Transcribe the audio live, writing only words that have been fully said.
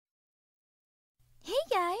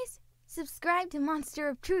Subscribe to Monster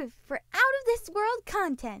of Truth for out-of-this-world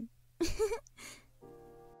content.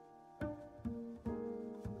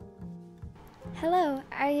 Hello,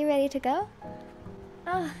 are you ready to go?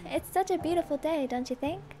 Oh, it's such a beautiful day, don't you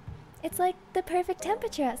think? It's like the perfect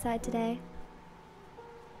temperature outside today.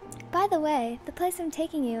 By the way, the place I'm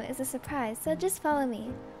taking you is a surprise, so just follow me.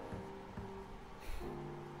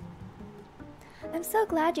 I'm so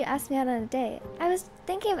glad you asked me out on a date. I was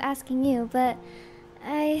thinking of asking you, but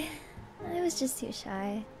I was just too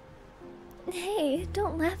shy. Hey,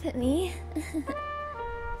 don't laugh at me.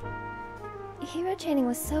 Hero training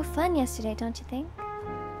was so fun yesterday, don't you think?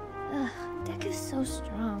 Ugh, Deku's so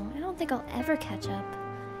strong. I don't think I'll ever catch up.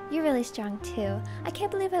 You're really strong too. I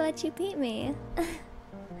can't believe I let you beat me.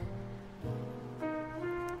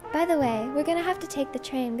 By the way, we're gonna have to take the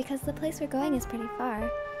train because the place we're going is pretty far.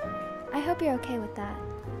 I hope you're okay with that.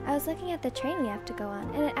 I was looking at the train we have to go on,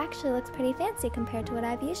 and it actually looks pretty fancy compared to what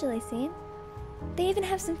I've usually seen. They even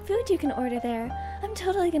have some food you can order there. I'm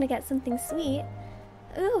totally gonna get something sweet.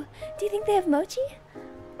 Ooh, do you think they have mochi?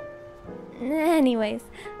 Anyways,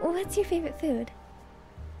 what's your favorite food?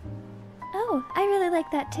 Oh, I really like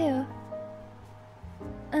that too.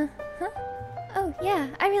 Uh-huh. Oh, yeah,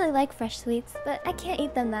 I really like fresh sweets, but I can't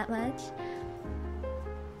eat them that much.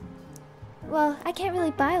 Well, I can't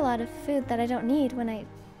really buy a lot of food that I don't need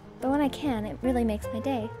but when I can, it really makes my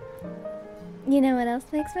day. You know what else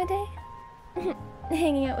makes my day?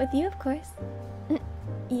 Hanging out with you, of course.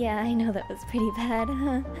 Yeah, I know that was pretty bad,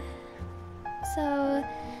 huh? So,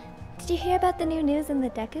 did you hear about the new news in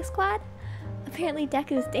the Deku squad? Apparently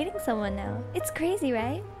Deku's dating someone now. It's crazy,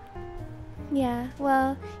 right? Yeah,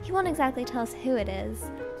 well, he won't exactly tell us who it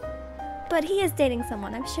is. But he is dating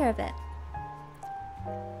someone, I'm sure of it.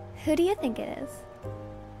 Who do you think it is?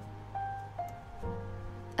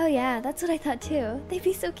 Oh yeah, that's what I thought too. They'd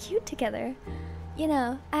be so cute together. You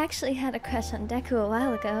know, I actually had a crush on Deku a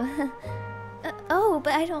while ago. Oh,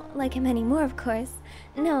 but I don't like him anymore, of course.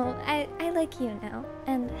 No, I like you now,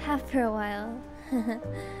 and have for a while.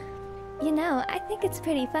 You know, I think it's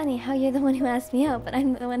pretty funny how you're the one who asked me out, but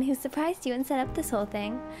I'm the one who surprised you and set up this whole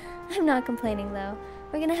thing. I'm not complaining though.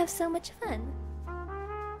 We're gonna have so much fun.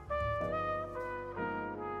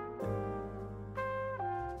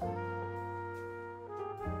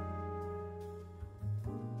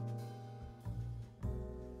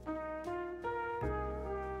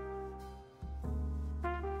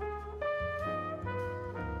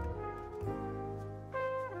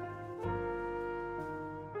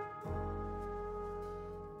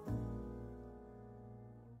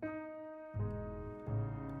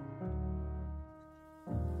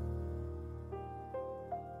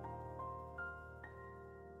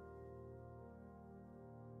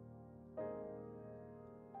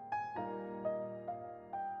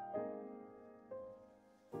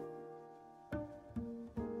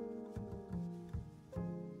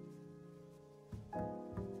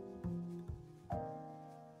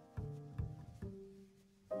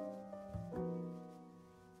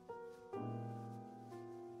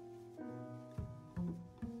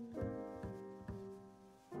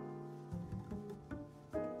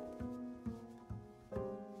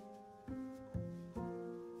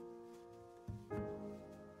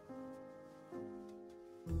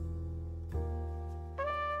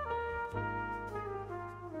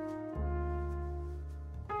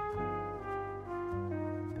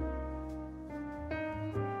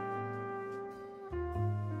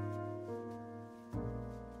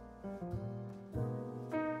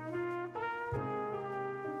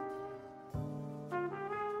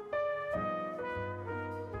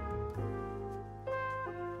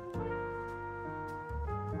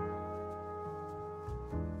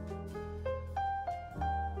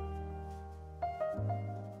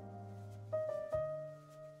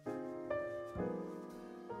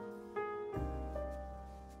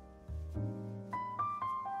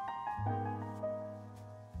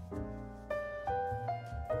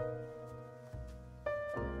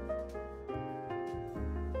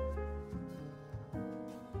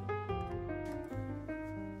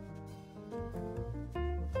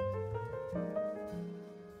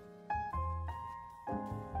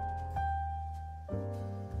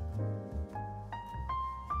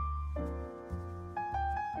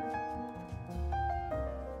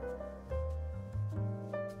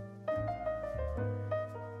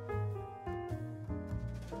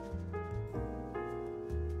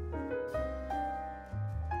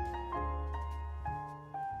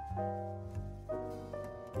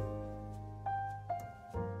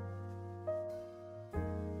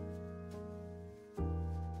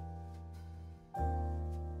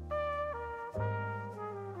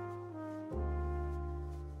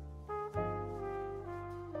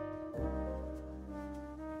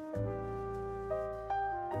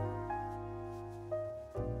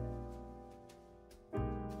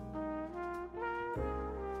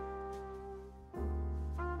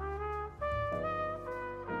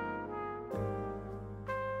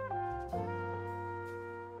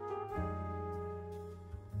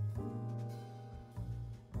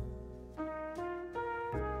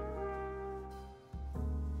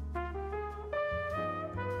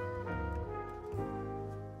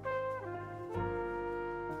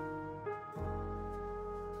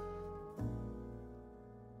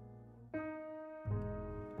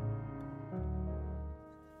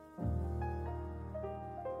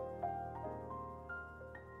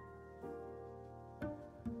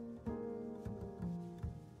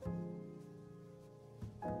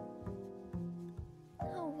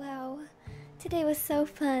 Today was so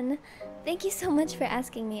fun. Thank you so much for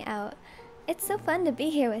asking me out. It's so fun to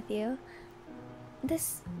be here with you.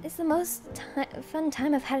 This is the most fun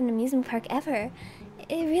time I've had in an amusement park ever.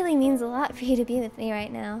 It really means a lot for you to be with me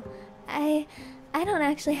right now. I don't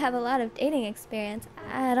actually have a lot of dating experience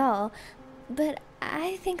at all, but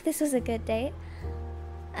I think this was a good date.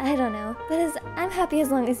 I don't know, but I'm happy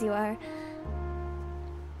as long as you are.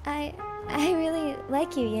 I really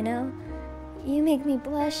like you, you know? You make me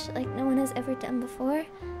blush like no one has ever done before.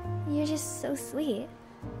 You're just so sweet.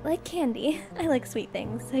 Like candy. I like sweet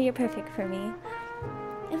things, so you're perfect for me.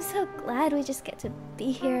 I'm so glad we just get to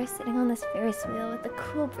be here, sitting on this Ferris wheel with the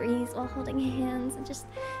cool breeze while holding hands and just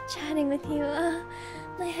chatting with you.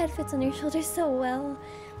 My head fits on your shoulders so well.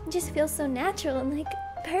 It just feels so natural and like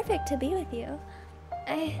perfect to be with you.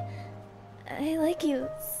 I like you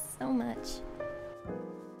so much.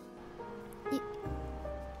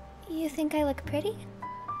 You think I look pretty?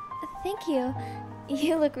 Thank you.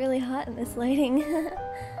 You look really hot in this lighting.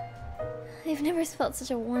 I've never felt such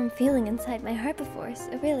a warm feeling inside my heart before,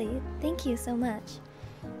 so really, thank you so much.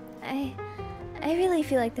 I really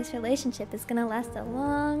feel like this relationship is gonna last a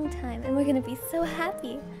long time, and we're gonna be so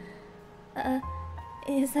happy.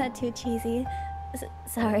 Is that too cheesy?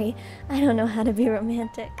 Sorry, I don't know how to be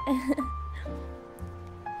romantic.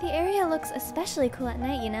 The area looks especially cool at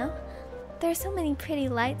night, you know? There are so many pretty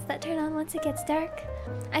lights that turn on once it gets dark.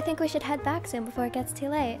 I think we should head back soon before it gets too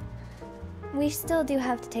late. We still do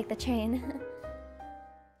have to take the train.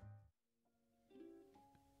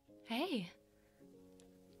 Hey.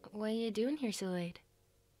 What are you doing here so late?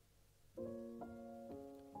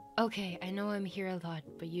 Okay, I know I'm here a lot,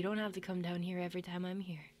 but you don't have to come down here every time I'm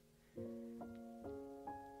here.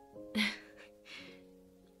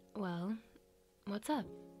 Well, what's up?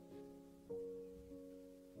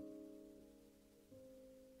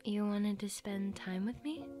 You wanted to spend time with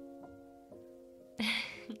me?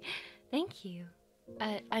 Thank you.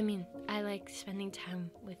 I mean, I like spending time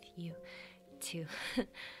with you, too.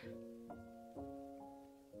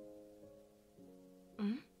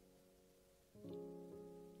 Hmm?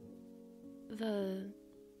 The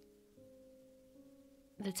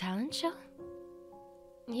talent show?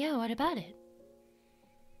 Yeah, what about it?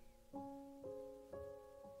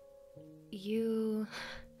 You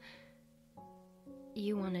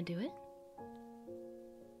wanna do it?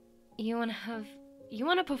 You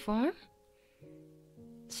wanna perform?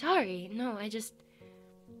 Sorry, no, I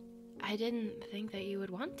didn't think that you would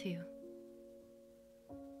want to.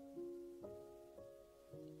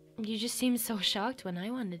 You just seemed so shocked when I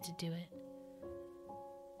wanted to do it.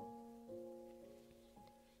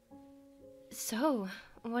 So,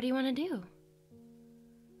 what do you want to do?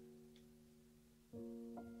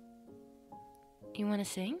 You want to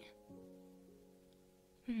sing?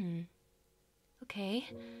 Okay.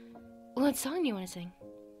 What song do you want to sing?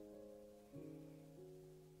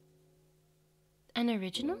 An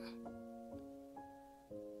original?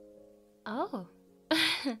 Oh.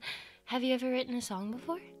 Have you ever written a song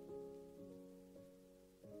before?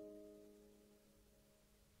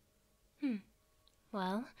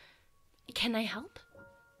 Well, can I help?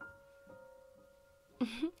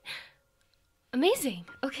 Amazing.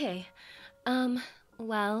 Okay.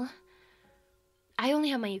 Well, I only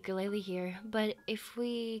have my ukulele here, but if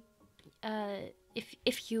we,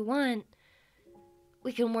 if you want,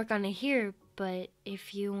 we can work on it here, but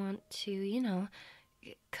if you want to, you know,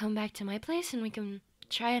 come back to my place and we can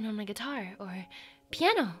try it on my guitar, or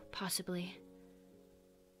piano, possibly.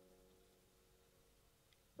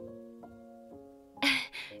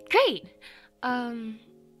 Great!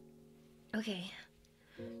 Okay.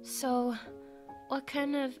 So, what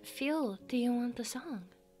kind of feel do you want the song?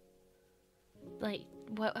 Like,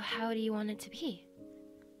 how do you want it to be?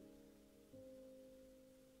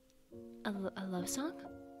 A love song?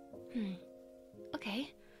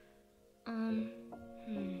 Okay.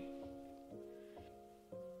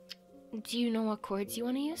 Do you know what chords you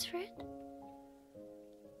want to use for it?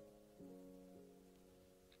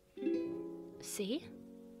 C?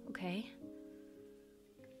 Okay.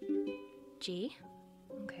 G?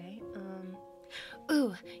 Okay,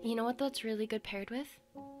 ooh, you know what that's really good paired with?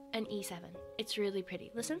 An E7. It's really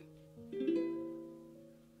pretty. Listen.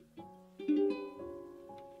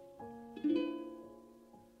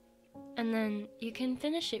 And then you can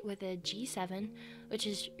finish it with a G7, which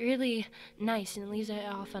is really nice and it leaves it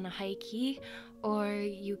off on a high key, or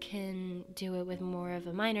you can do it with more of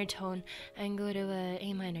a minor tone and go to a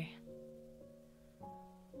A minor.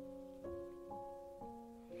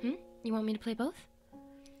 You want me to play both?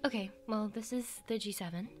 Okay, well, this is the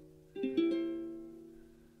G7.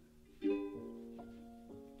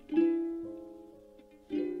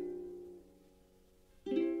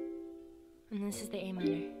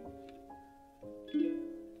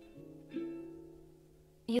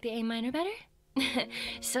 You like the A minor better?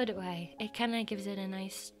 So do I. It kind of gives it a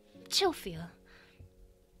nice chill feel.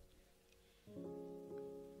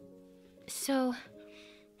 So,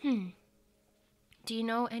 do you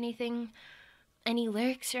know anything, any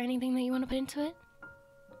lyrics or anything that you want to put into it?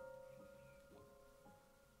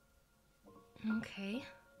 Okay.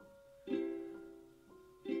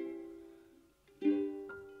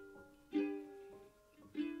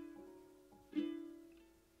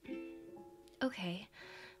 Okay.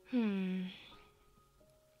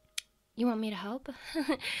 You want me to help?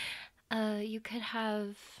 You could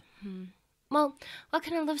have, well, what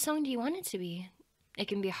kind of love song do you want it to be? It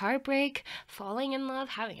can be heartbreak, falling in love,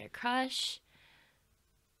 having a crush.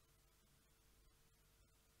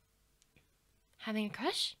 Having a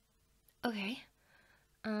crush? Okay.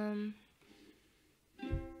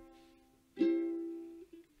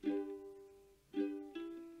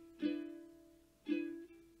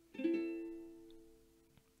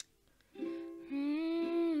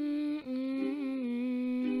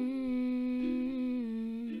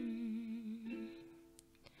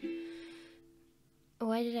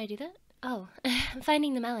 Why did I do that? Oh,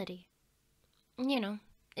 finding the melody. You know,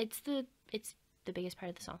 it's the biggest part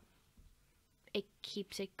of the song. It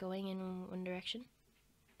keeps it going in one direction.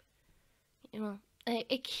 You know,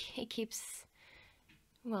 it keeps,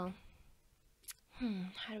 well,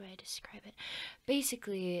 how do I describe it?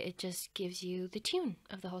 Basically, it just gives you the tune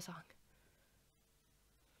of the whole song.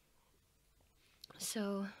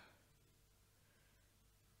 So,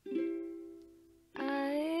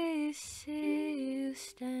 I see you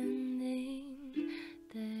standing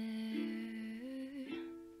there.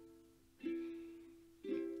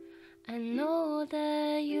 I know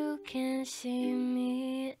that you can see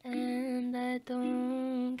me and I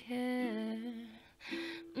don't care.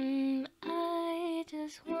 I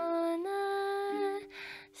just wanna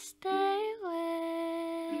stay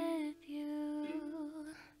with you,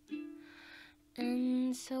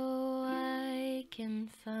 and so I can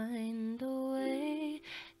find a way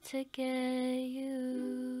to get you.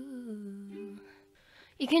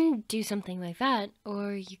 You can do something like that,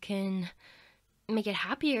 or you can make it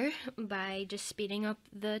happier by just speeding up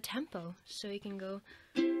the tempo. So you can go.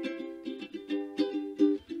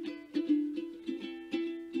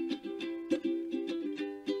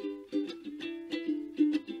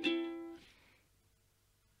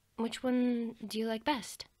 Which one do you like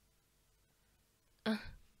best?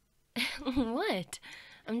 What?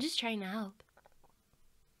 I'm just trying to help.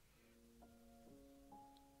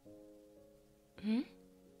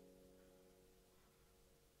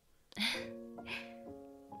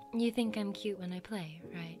 You think I'm cute when I play,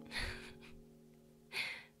 right?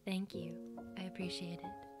 Thank you. I appreciate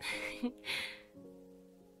it.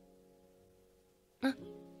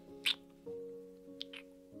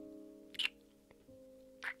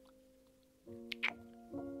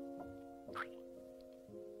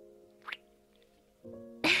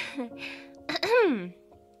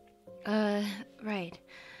 Right.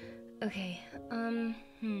 Okay,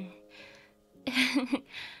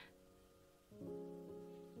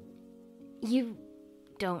 You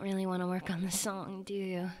don't really want to work on the song, do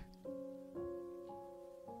you?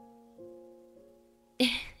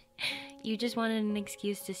 You just wanted an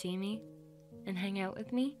excuse to see me and hang out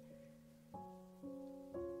with me?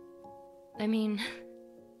 I mean,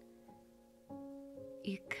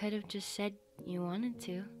 you could have just said you wanted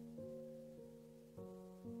to.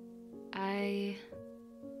 I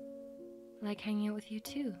like hanging out with you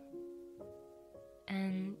too.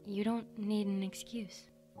 And you don't need an excuse.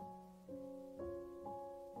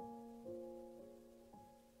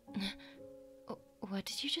 What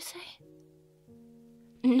did you just say?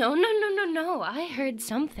 No. I heard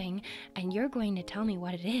something, and you're going to tell me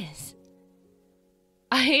what it is.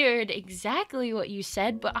 I heard exactly what you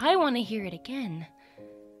said, but I want to hear it again.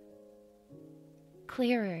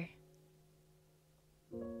 Clearer.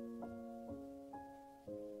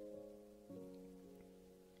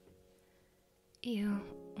 You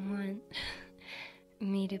want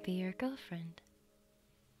me to be your girlfriend?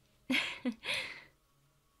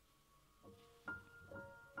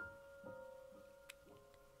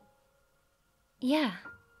 Yeah.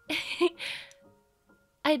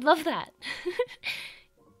 I'd love that.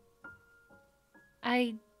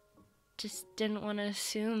 I just didn't want to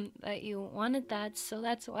assume that you wanted that, so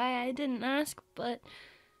that's why I didn't ask, but...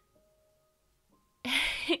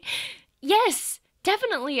 Yes!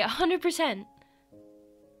 Definitely, 100%!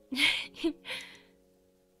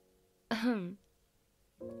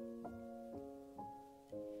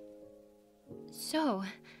 So...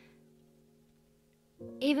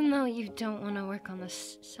 Even though you don't want to work on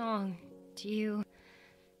this song, do you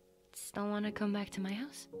still want to come back to my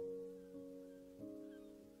house?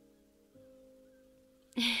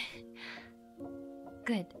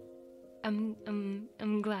 Good.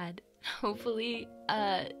 I'm glad. Hopefully,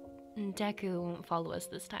 Deku won't follow us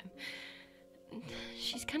this time.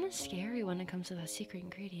 She's kind of scary when it comes to that secret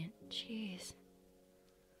ingredient. Jeez.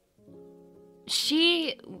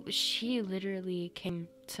 She literally came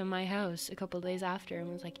to my house a couple days after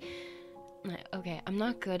and was like, okay, I'm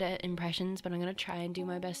not good at impressions, but I'm gonna try and do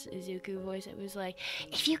my best Izuku voice. It was like,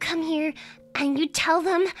 if you come here and you tell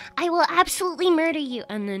them, I will absolutely murder you.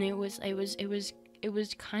 And then it was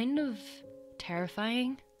kind of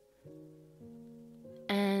terrifying.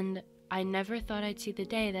 And I never thought I'd see the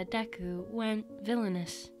day that Deku went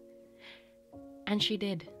villainous. And she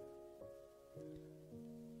did.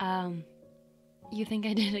 You think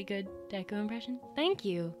I did a good Deku impression? Thank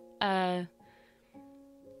you.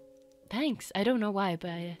 Thanks. I don't know why,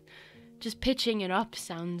 but just pitching it up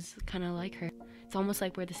sounds kind of like her. It's almost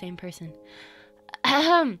like we're the same person.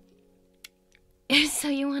 So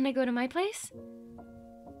you want to go to my place?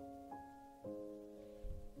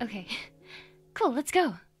 Okay. Cool, let's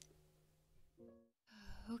go.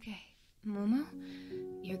 Okay, Momo,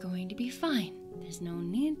 you're going to be fine. There's no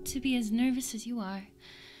need to be as nervous as you are.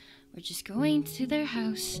 We're just going to their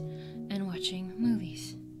house and watching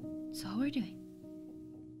movies. That's all we're doing.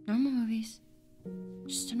 Normal movies.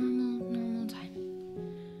 Just a normal time.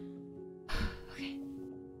 Okay.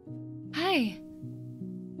 Hi.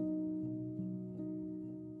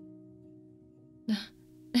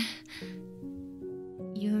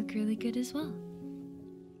 You look really good as well.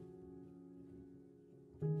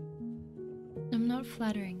 I'm not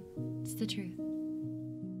flattering. It's the truth.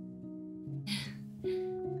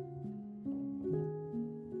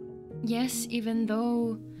 Yes, even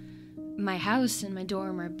though my house and my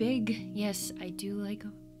dorm are big, yes, I do like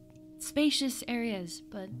spacious areas,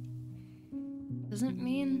 but doesn't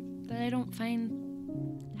mean that I don't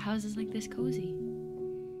find houses like this cozy.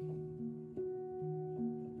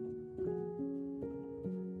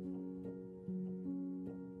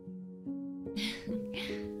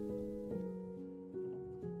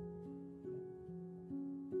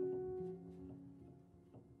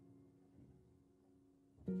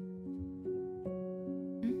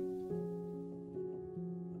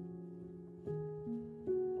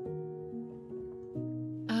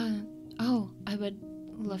 I would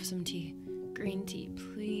love some tea. Green tea,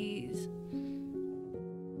 please.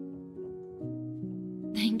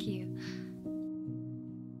 Thank you.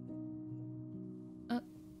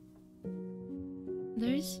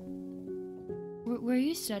 Were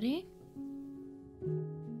you studying?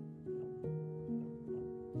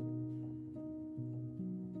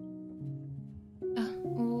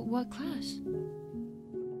 What class?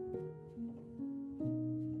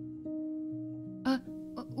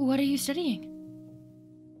 What are you studying?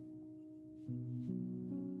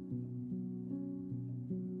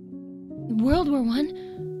 World War I?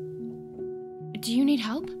 Do you need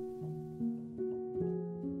help?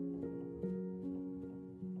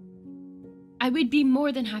 I would be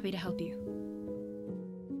more than happy to help you.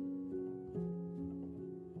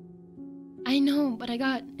 I know, but I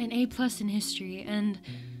got an A+ in history, and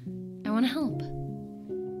I want to help.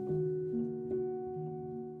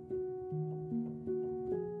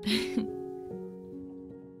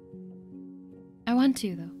 I want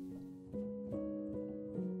to, though.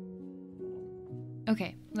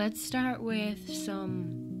 Okay, let's start with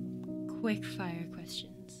some quick-fire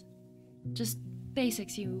questions. Just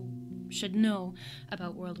basics you should know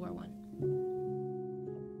about World War I.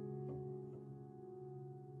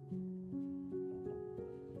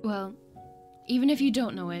 Well, even if you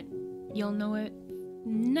don't know it, you'll know it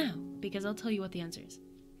now, because I'll tell you what the answer is.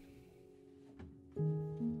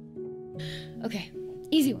 Okay,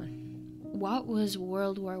 easy one. What was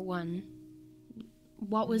World War I?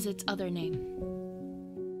 What was its other name?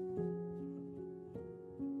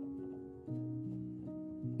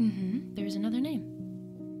 There's another name.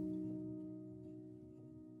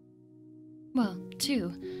 Well,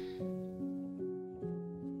 two.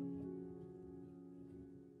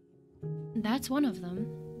 That's one of them.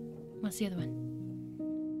 What's the other one?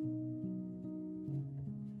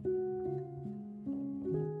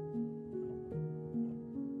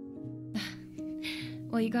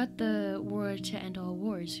 Well, you got the war to end all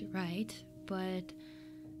wars, right? But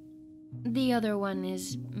the other one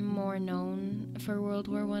is more known for World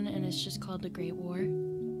War I, and it's just called the Great War.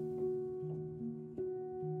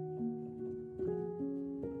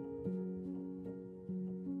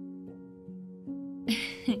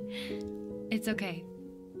 It's okay.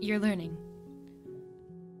 You're learning.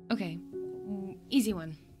 Okay, easy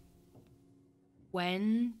one.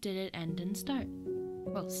 When did it end and start?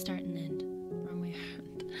 Well, start and end. Wrong way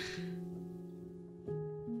around.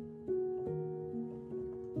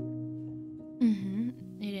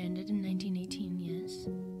 It ended in 1918, yes.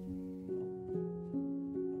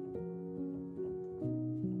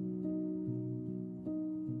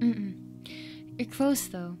 You're close,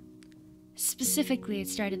 though. Specifically, it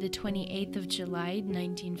started the 28th of July,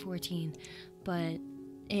 1914, but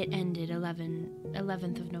it ended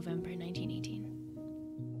 11th of November, 1918.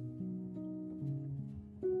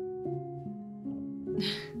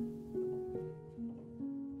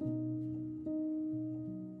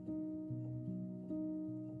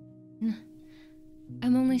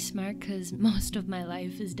 I'm only smart because most of my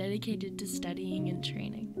life is dedicated to studying and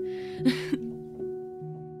training.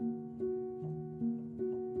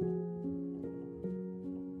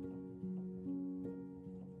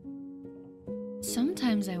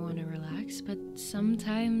 Sometimes I want to relax, but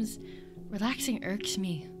sometimes relaxing irks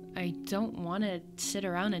me. I don't want to sit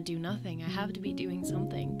around and do nothing. I have to be doing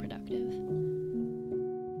something productive.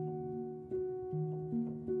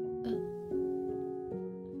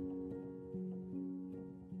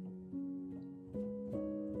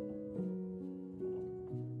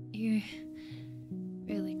 You're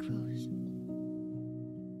really close.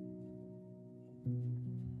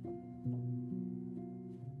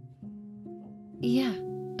 Yeah,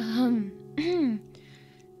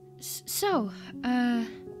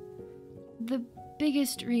 the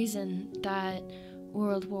biggest reason that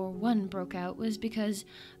World War I broke out was because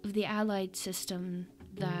of the Allied system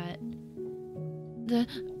that the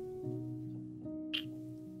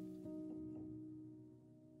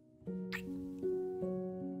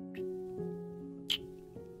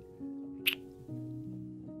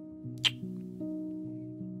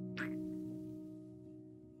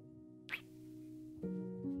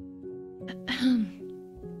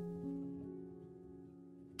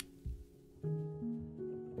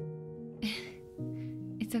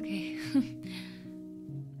It's okay.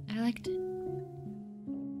 I liked it.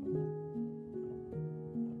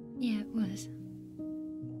 Yeah, it was.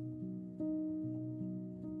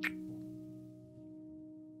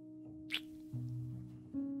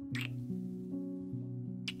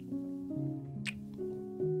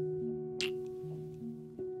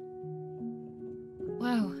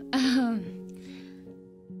 Wow.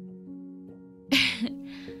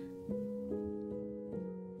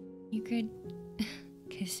 You could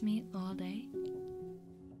kiss me all day?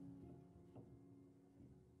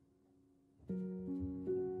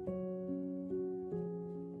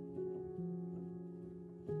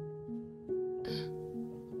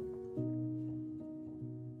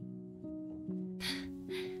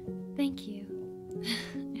 Thank you.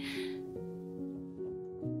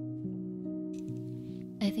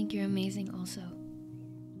 I think you're amazing also.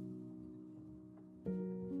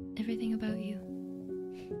 Everything about you.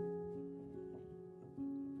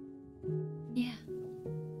 Yeah.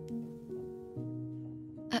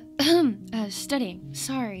 Studying.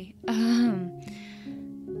 Sorry.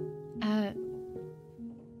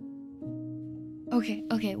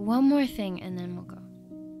 Okay, one more thing and then we'll go.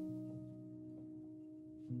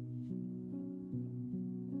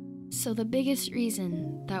 So the biggest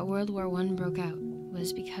reason that World War I broke out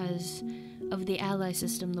was because of the ally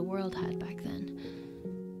system the world had back then.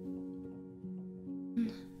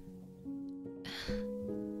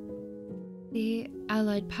 The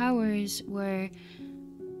Allied powers were...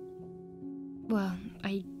 Well,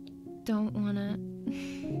 I don't want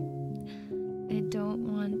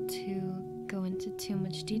to go into too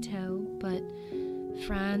much detail, but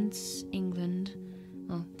France, England,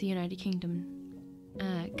 well, the United Kingdom,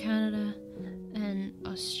 Canada, and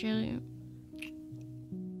Australia.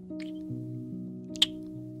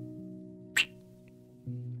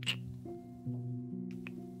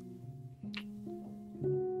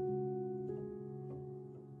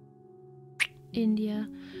 India,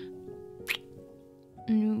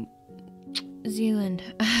 New Zealand,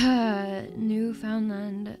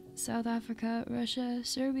 Newfoundland, South Africa, Russia,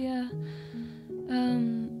 Serbia,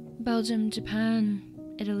 Belgium, Japan,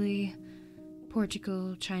 Italy,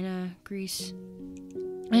 Portugal, China, Greece,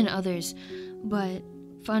 and others. But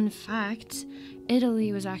fun fact,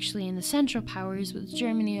 Italy was actually in the Central Powers with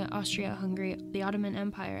Germany, Austria, Hungary, the Ottoman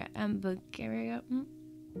Empire, and Bulgaria.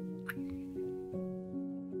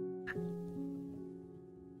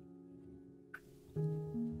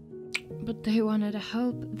 But they wanted to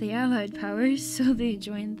help the Allied powers, so they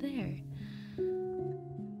joined there.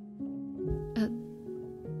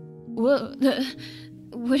 Whoa,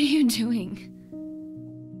 what are you doing?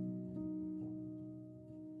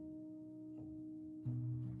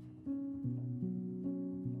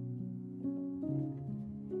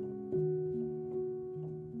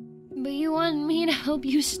 But you want me to help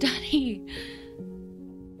you study.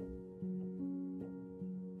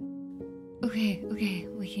 Okay,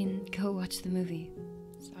 we can go watch the movie.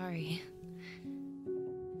 Sorry.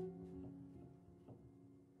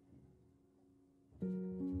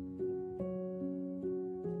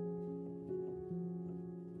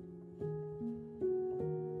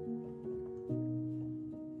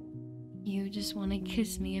 You just want to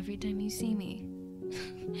kiss me every time you see me.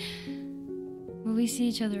 Well, we see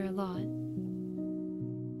each other a lot.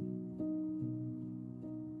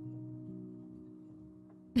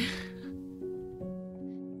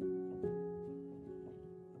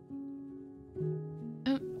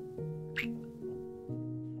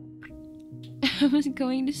 I was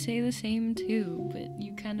going to say the same too, but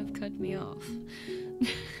you kind of cut me off.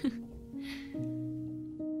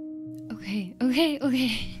 Okay.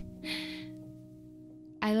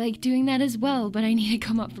 I like doing that as well, but I need to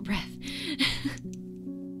come up for breath.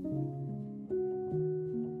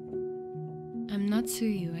 I'm not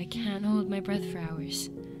Suyu. I can't hold my breath for hours.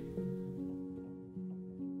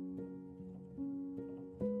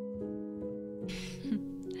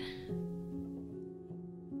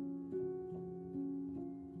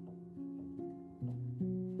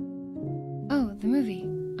 Oh, the movie.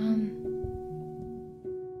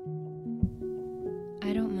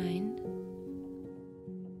 I don't mind.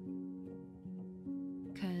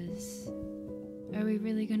 'Cause are we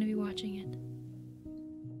really gonna be watching it?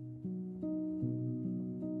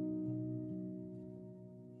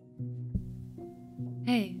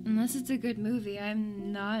 Hey, unless it's a good movie,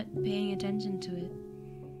 I'm not paying attention to it.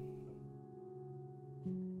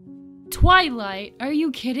 Twilight? Are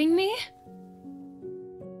you kidding me?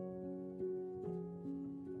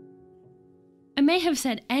 I may have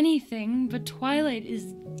said anything, but Twilight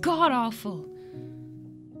is god-awful.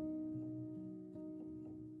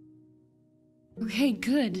 Okay,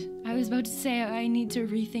 good. I was about to say I need to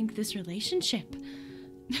rethink this relationship.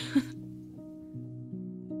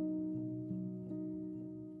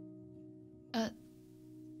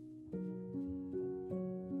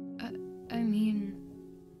 I mean...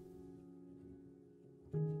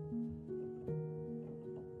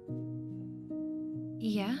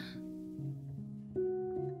 Yeah?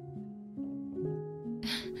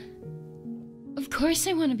 Of course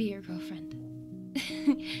I want to be your girlfriend.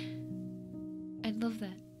 I'd love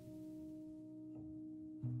that.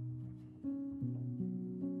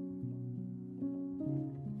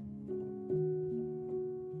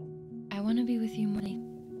 I want to be with you more.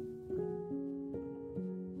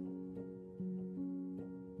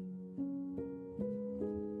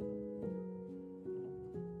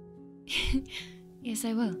 Yes,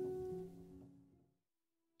 I will.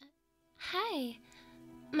 Hi.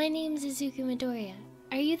 My name's Izuku Midoriya.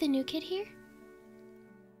 Are you the new kid here?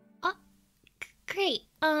 Oh, great.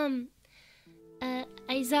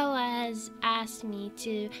 Aizawa has asked me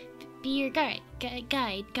to be your guide.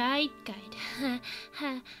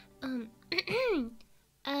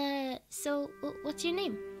 So what's your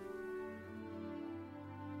name?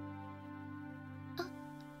 Oh,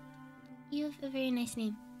 you have a very nice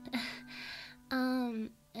name.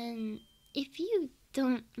 And if you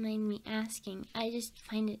don't mind me asking, I just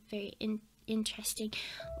find it very interesting.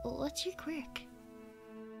 What's your quirk?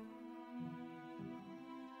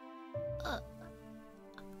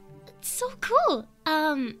 It's so cool.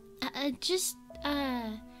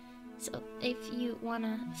 So if you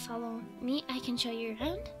wanna follow me, I can show you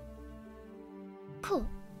around. Cool.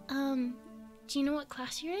 Do you know what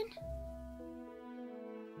class you're in?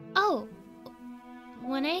 Oh,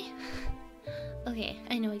 1A? Okay,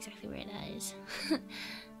 I know exactly where that is.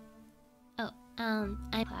 Oh, I'm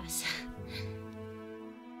class.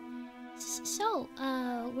 So,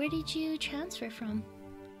 where did you transfer from?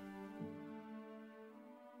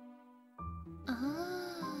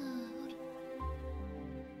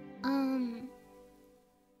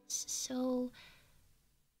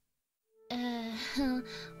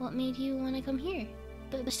 What made you want to come here?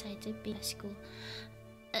 But besides it being a school.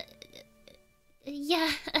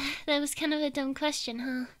 Yeah, that was kind of a dumb question,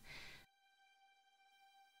 huh?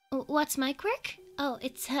 What's my quirk? Oh,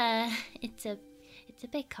 it's a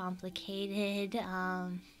bit complicated.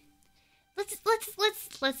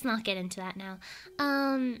 Let's not get into that now.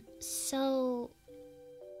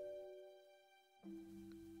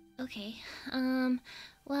 Okay.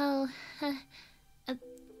 Well,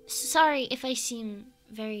 sorry if I seem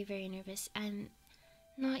very, very nervous. I'm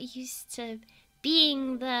not used to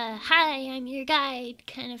being the "hi, I'm your guide"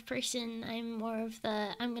 kind of person. I'm more of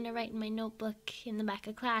the "I'm gonna write in my notebook in the back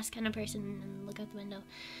of class" kind of person and look out the window.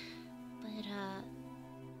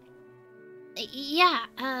 But yeah,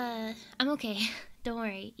 I'm okay. don't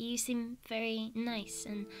worry. You seem very nice,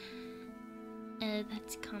 and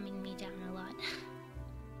that's calming me down a lot.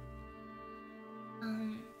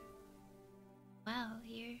 Wow,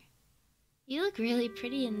 you look really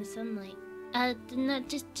pretty in the sunlight. Not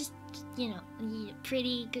just you know,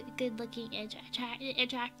 pretty, good looking,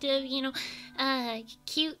 attractive. You know,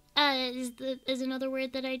 cute. Is another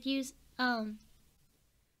word that I'd use. Sorry,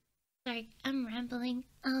 I'm rambling.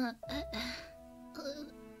 You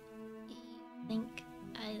think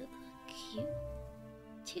I look cute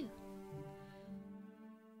too?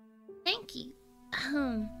 Thank you.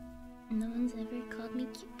 No one's ever called me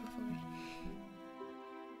cute before.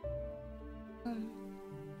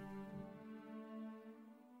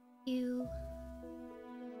 You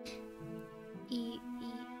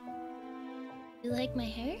like my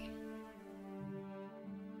hair?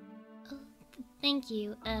 Oh, thank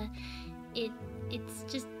you. It's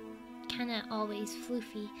just kind of always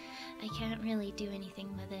floofy. I can't really do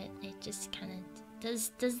anything with it. It just kind of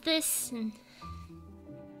does this, and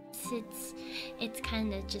it's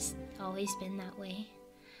kind of just always been that way.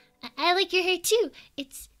 I like your hair too.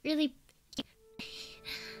 It's really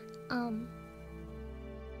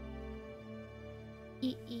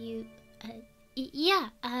yeah,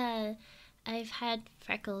 I've had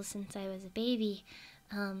freckles since I was a baby.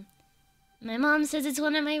 My mom says it's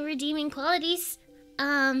one of my redeeming qualities.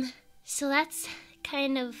 So that's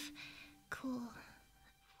kind of cool.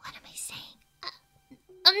 What am I saying?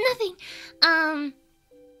 Nothing.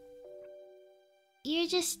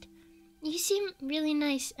 You seem really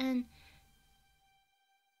nice, and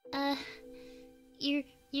you're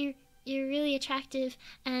really attractive,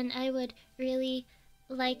 and I would really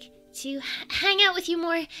like to hang out with you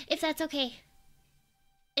more, if that's okay.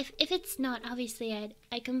 If it's not, obviously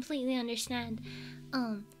I completely understand,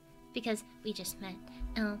 because we just met.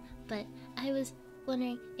 But I was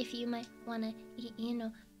wondering if you might wanna,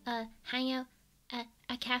 hang out at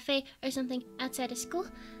a cafe or something outside of school.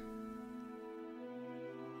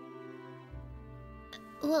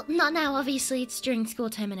 Well, not now, obviously, it's during school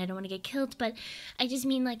time and I don't want to get killed, but I just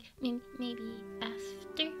mean, like, maybe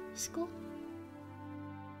after school?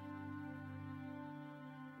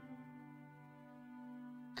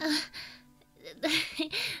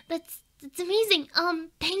 That's amazing.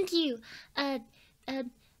 Thank you.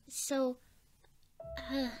 So,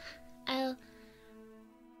 I'll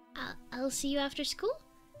see you after school?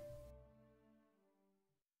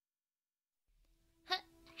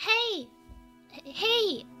 Hey!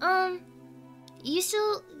 Hey, you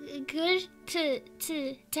still good to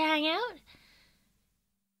hang out?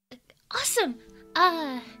 Awesome!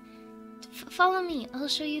 Follow me. I'll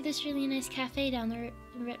show you this really nice cafe down the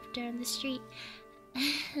street.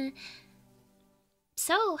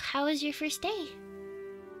 So, how was your first day?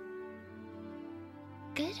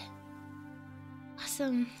 Good?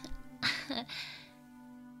 Awesome.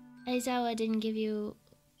 Aizawa didn't give you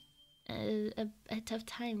a tough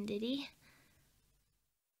time, did he?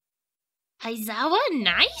 Aizawa?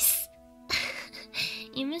 Nice?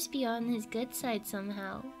 You must be on his good side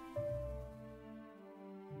somehow.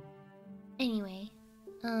 Anyway,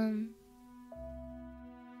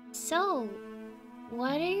 so,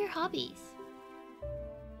 what are your hobbies?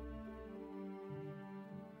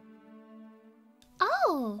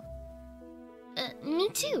 Oh! Me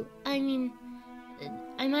too. I mean,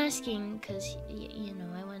 I'm asking because, you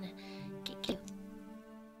know, I wanna get cute.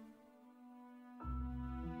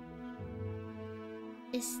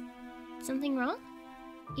 Is something wrong?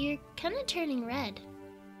 You're kind of turning red.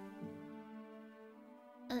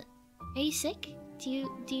 Are you sick? Do you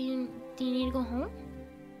need to go home?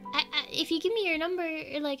 If you give me your number,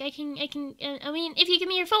 like I mean, if you give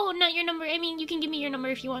me your phone, not your number. I mean, you can give me your number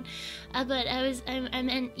if you want. But I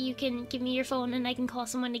meant you can give me your phone and I can call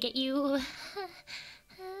someone to get you.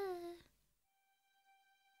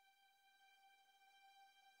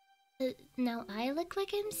 Now I look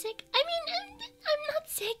like I'm sick? I mean, I'm not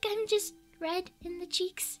sick. I'm just red in the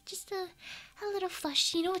cheeks. Just a little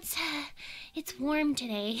flush. You know, it's warm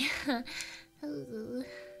today.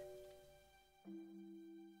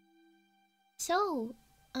 So,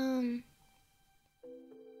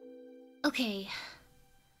 okay.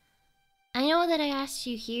 I know that I asked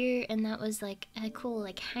you here and that was like a cool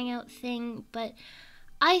like hangout thing, but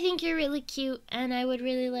I think you're really cute and I would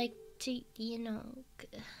really like to, you know,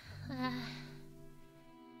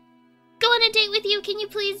 go on a date with you. Can you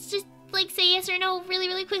please just like say yes or no really,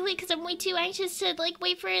 really quickly, because I'm way too anxious to like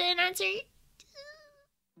wait for an answer.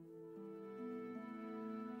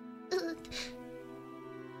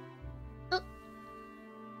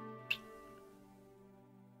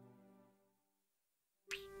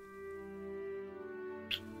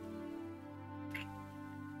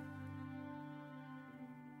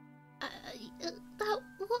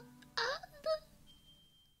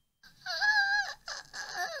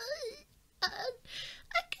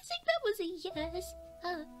 yes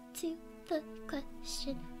to the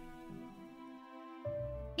question.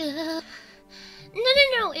 No,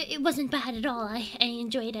 it wasn't bad at all. I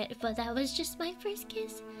enjoyed it, but that was just my first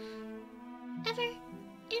kiss ever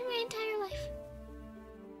in my entire life.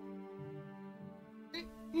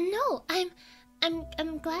 No, I'm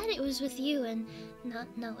glad it was with you and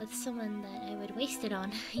not with someone that I would waste it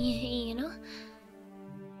on. You know?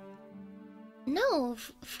 No,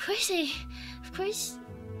 of course I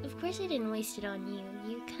didn't waste it on you.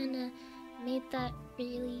 You kind of made that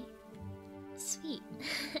really sweet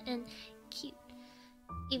and cute,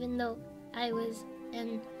 even though I was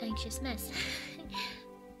an anxious mess.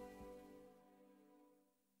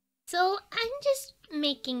 So I'm just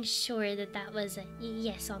making sure that that was a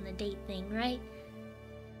yes on the date thing, right?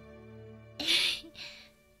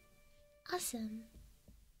 Awesome.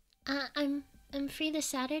 I'm free this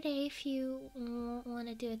Saturday if you want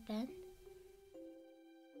to do it then.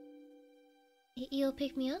 You'll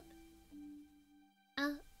pick me up?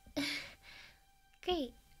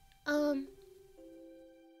 Great.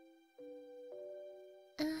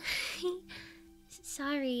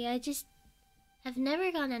 Sorry, I've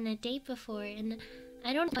never gone on a date before, and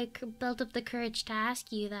I don't know if I built up the courage to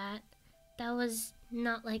ask you that. That was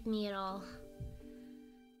not like me at all.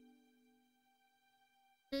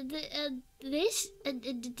 I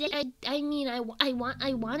mean, I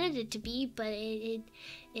wanted it to be, but it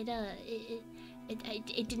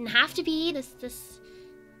didn't have to be. This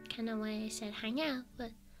kind of why I said hang out,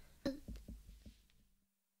 but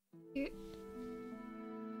you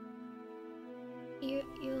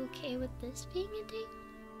okay with this being a date?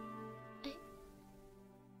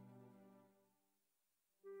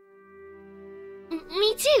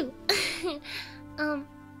 Me too.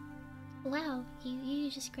 Wow,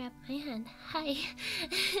 you just grabbed my hand. Hi.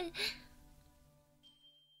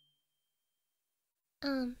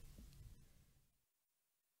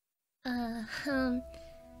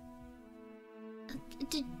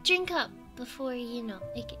 Drink up before, you know,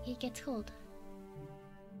 it gets cold.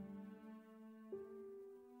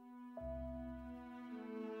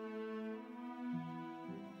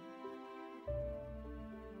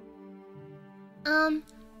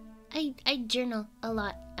 I journal a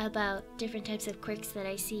lot about different types of quirks that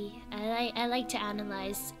I see. I like to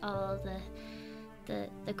analyze all the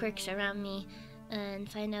quirks around me and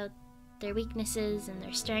find out their weaknesses and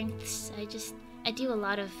their strengths. I do a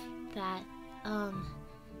lot of that.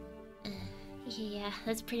 Yeah,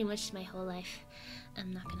 that's pretty much my whole life.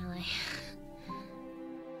 I'm not gonna lie.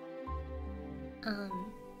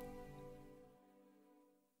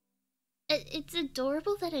 It's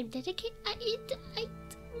adorable that I'm dedicated.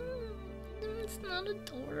 It's not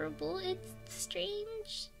adorable. It's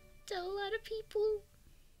strange to a lot of people.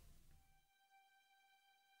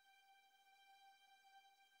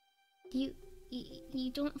 You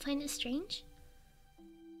don't find it strange?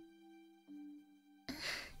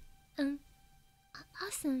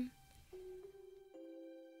 Awesome.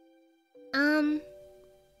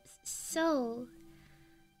 So,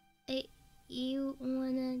 you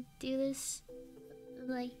wanna do this,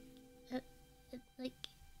 like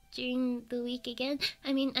during the week again?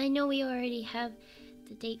 I mean, I know we already have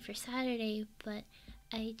the date for Saturday, but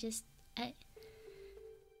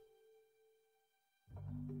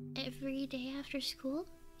every day after school?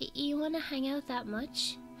 You wanna hang out that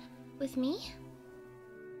much with me?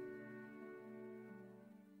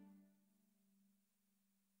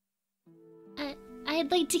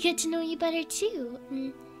 I'd like to get to know you better too.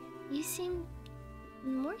 You seem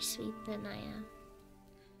more sweet than I am.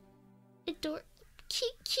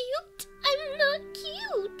 Cute? I'm not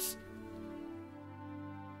cute.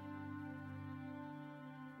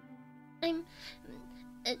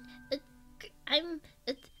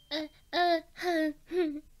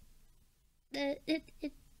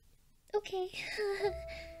 Okay.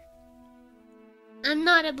 I'm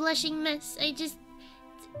not a blushing mess. I just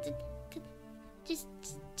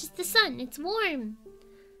the sun. It's warm.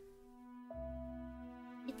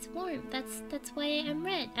 It's warm. That's why I'm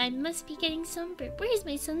red. I must be getting sunburned. Where's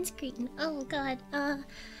my sunscreen? Oh god.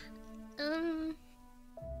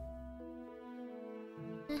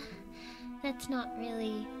 That's not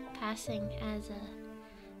really passing as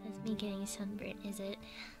me getting sunburned, is it?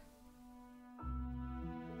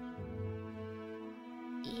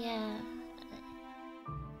 Yeah.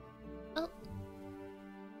 Oh.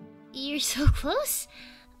 You're so close.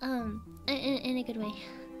 In a good way.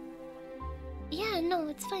 Yeah, no,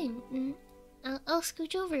 it's fine. I'll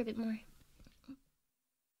scooch over a bit more.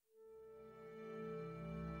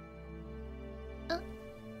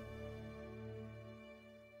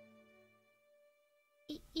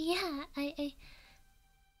 Yeah, I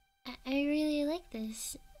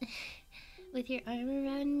this with your arm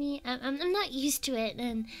around me. I'm not used to it,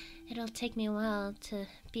 and it'll take me a while to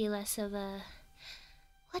be less of a...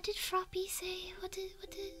 What did Froppy say? What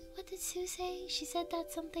did Sue say? She said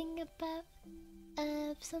that something about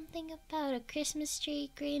a Christmas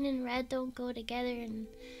tree. Green and red don't go together, and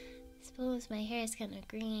I suppose my hair is kind of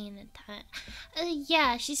green at times.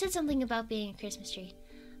 Yeah, she said something about being a Christmas tree.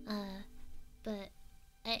 But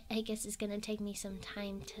I guess it's gonna take me some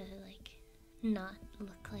time to, like, not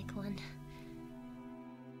look like one.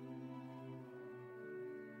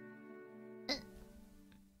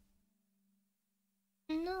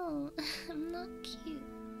 No, I'm not cute.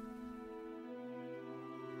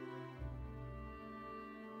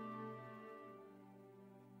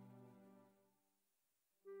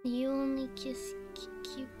 You only kiss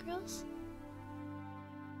cute girls?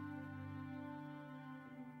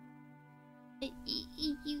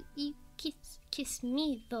 You kiss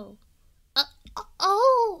me though.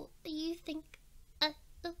 Oh, you think?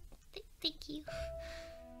 Thank you.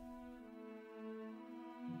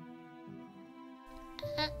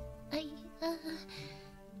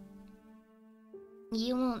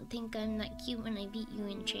 You won't think I'm not cute when I beat you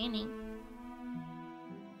in training.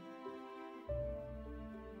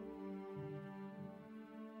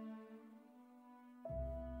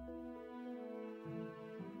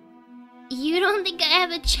 You don't think I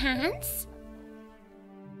have a chance?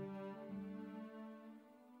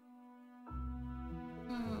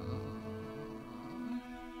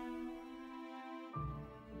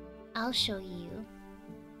 I'll show you.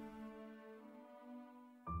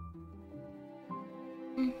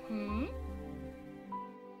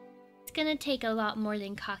 It's gonna take a lot more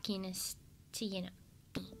than cockiness to, you know.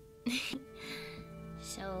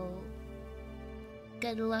 So,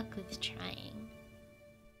 good luck with trying.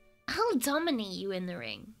 I'll dominate you in the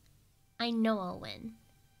ring. I know I'll win.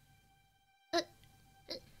 Not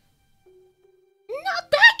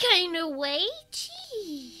that kind of way!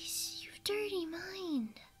 Jeez, you dirty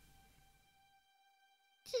mind.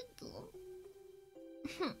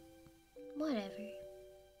 Whatever.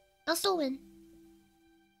 I'll still win.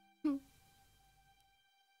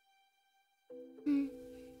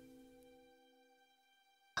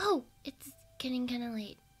 Oh, it's getting kind of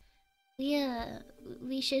late.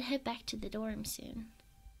 We should head back to the dorm soon.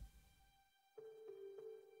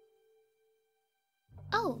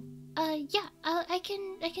 Oh, yeah, I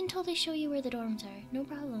can totally show you where the dorms are. No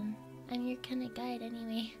problem. I'm your kind of guide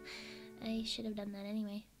anyway. I should have done that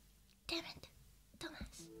anyway. Damn it,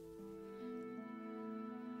 Thomas.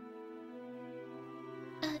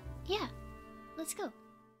 Yeah, let's go.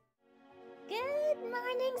 Good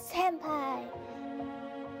morning, Senpai.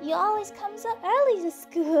 You always come so early to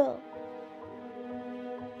school.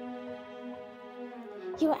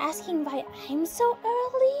 You were asking why I'm so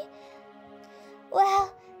early?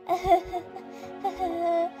 Well,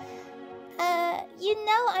 you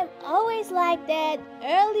know I'm always like that,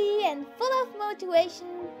 early and full of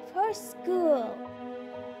motivation for school.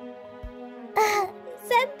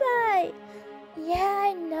 Senpai! Yeah,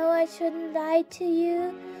 I know I shouldn't lie to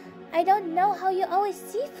you. I don't know how you always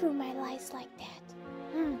see through my lies like that.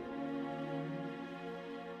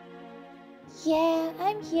 Yeah,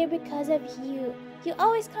 I'm here because of you. You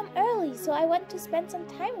always come early, so I want to spend some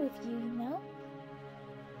time with you, you know?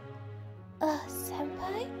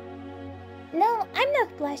 Senpai? No, I'm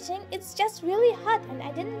not blushing. It's just really hot and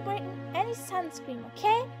I didn't bring any sunscreen,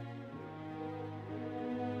 okay?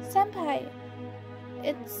 Senpai,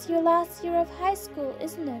 it's your last year of high school,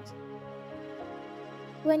 isn't it?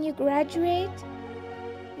 When you graduate,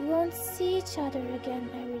 we won't see each other again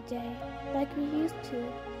every day, like we used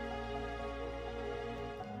to.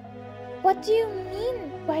 What do you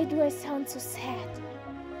mean? Why do I sound so sad?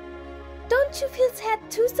 Don't you feel sad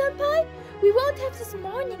too, Senpai? We won't have these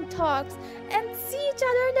morning talks and see each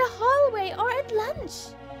other in the hallway or at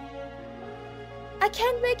lunch. I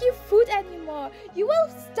can't make you food anymore. You will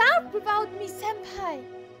starve without me, Senpai.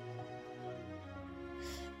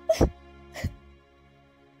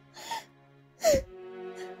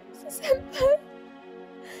 Senpai,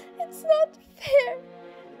 it's not fair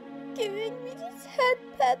giving me these head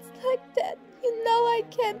pats like that. You know I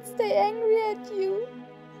can't stay angry at you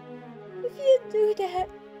if you do that.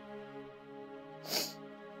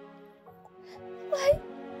 Why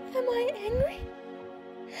am I angry?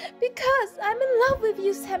 Because I'm in love with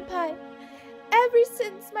you, Senpai. Ever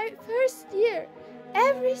since my first year,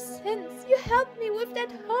 ever since you helped me with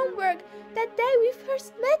that homework that day we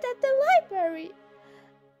first met at the library,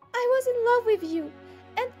 I was in love with you.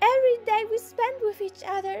 And every day we spent with each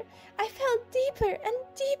other, I felt deeper and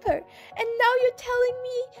deeper. And now you're telling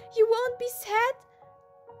me you won't be sad?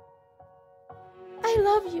 I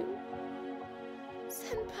love you,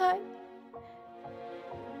 Senpai.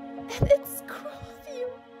 And it's cruel of you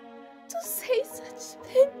to say such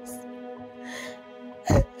things.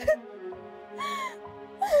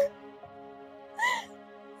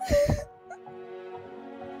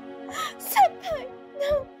 Senpai,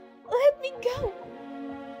 no, let me go.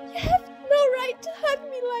 You have no right to hug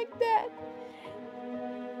me like that.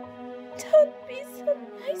 Don't be so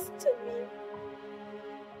nice to me.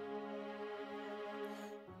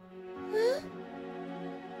 Huh?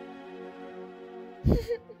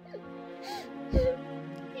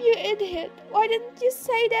 You idiot. Why didn't you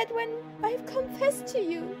say that when I've confessed to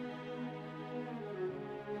you?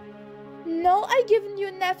 No, I've given you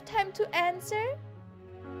enough time to answer.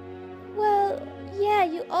 Well, yeah,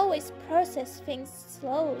 you always process things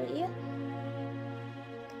slowly.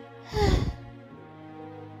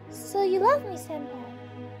 So you love me, Senpai.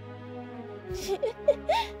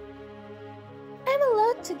 I'm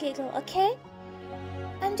allowed to giggle, okay?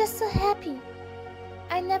 I'm just so happy.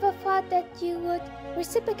 I never thought that you would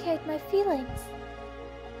reciprocate my feelings.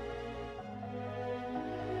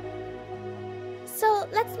 So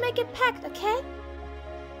let's make a pact, okay?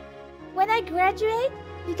 When I graduate,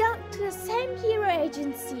 we go to the same hero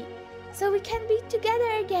agency, so we can be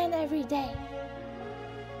together again every day.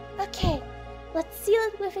 Okay, let's seal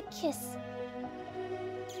it with a kiss.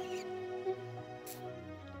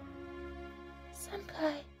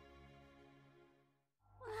 Senpai.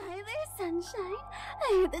 Hi there, Sunshine.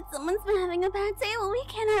 I heard that someone's been having a bad day. Well, we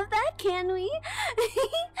can't have that, can we?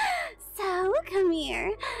 So, come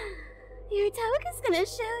here. Your dog is gonna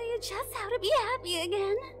show you just how to be happy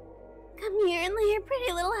again. Come here and lay your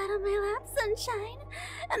pretty little head on my lap, Sunshine.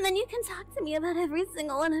 And then you can talk to me about every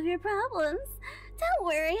single one of your problems. Don't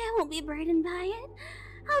worry, I won't be burdened by it.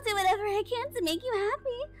 I'll do whatever I can to make you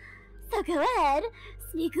happy. So go ahead,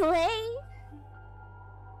 sneak away.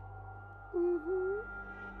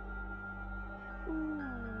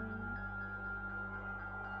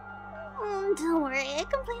 Don't worry, I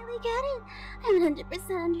completely get it. I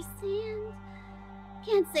 100% understand.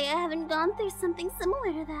 Can't say I haven't gone through something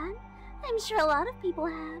similar to that. I'm sure a lot of people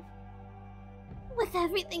have. With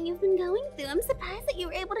everything you've been going through, I'm surprised that you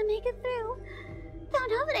were able to make it through. Though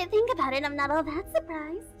now that I think about it, I'm not all that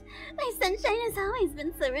surprised. My Sunshine has always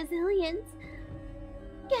been so resilient.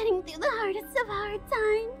 Getting through the hardest of hard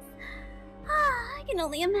times. I can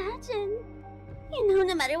only imagine. You know,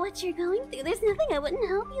 no matter what you're going through, there's nothing I wouldn't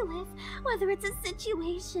help you with. Whether it's a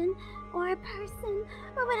situation, or a person,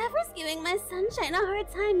 or whatever's giving my Sunshine a hard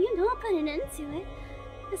time, you know I'll put an end to it.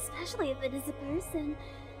 Especially if it is a person.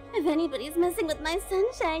 If anybody's messing with my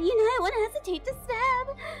Sunshine, you know I wouldn't hesitate to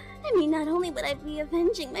stab. I mean, not only would I be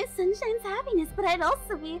avenging my Sunshine's happiness, but I'd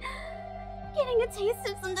also be getting a taste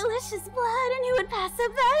of some delicious blood, and who would pass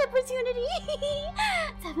up that opportunity?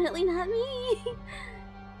 Definitely not me.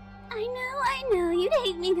 I know, you'd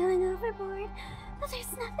hate me going overboard, but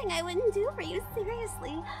there's nothing I wouldn't do for you,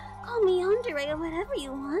 seriously. Call me yandere or whatever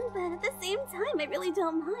you want, but at the same time, I really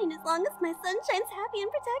don't mind as long as my Sunshine's happy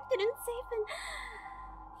and protected and safe and...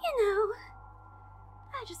 You know,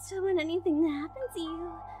 I just don't want anything to happen to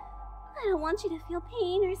you. I don't want you to feel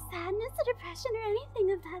pain or sadness or depression or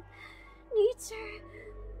anything of that nature.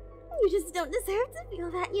 You just don't deserve to feel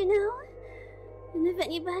that, you know? And if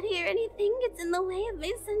anybody or anything gets in the way of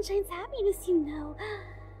my Sunshine's happiness, you know,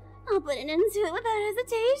 I'll put an end to it without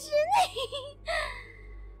hesitation.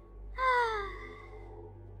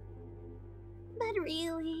 But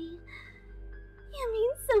really, you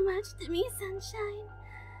mean so much to me, Sunshine.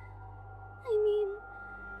 I mean,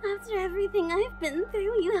 after everything I've been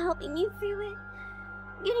through, you helping me through it,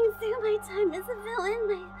 getting through my time as a villain,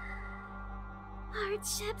 my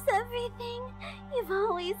hardships, everything, you've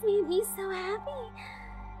always made me so happy.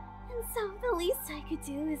 And so the least I could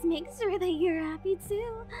do is make sure that you're happy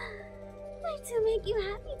too. I do make you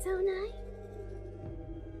happy, don't I?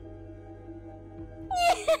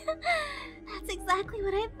 That's exactly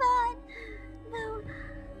what I thought. Though,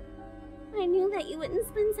 I knew that you wouldn't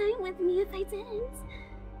spend time with me if I didn't.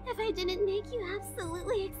 If I didn't make you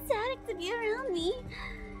absolutely ecstatic to be around me.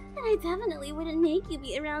 And I definitely wouldn't make you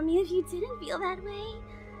be around me if you didn't feel that way.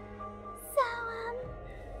 So,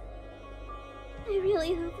 I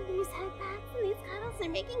really hope that these headbats and these cuddles are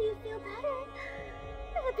making you feel better.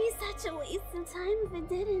 It would be such a waste of time if it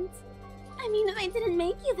didn't. I mean, if I didn't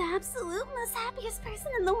make you the absolute most happiest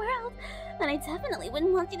person in the world, then I definitely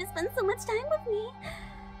wouldn't want you to spend so much time with me.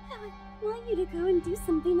 I would want you to go and do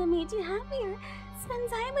something that made you happy, or spend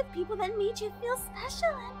time with people that made you feel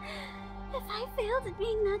special, and if I failed at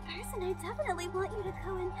being that person, I definitely want you to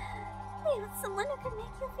go and be with someone who could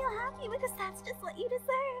make you feel happy, because that's just what you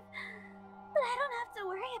deserve. But I don't have to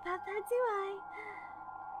worry about that, do I?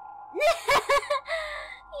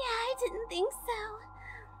 Yeah, I didn't think so.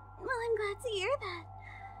 Well, I'm glad to hear that.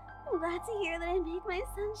 I'm glad to hear that I made my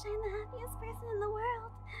sunshine the happiest person in the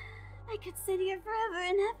world. I could sit here forever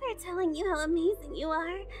and ever telling you how amazing you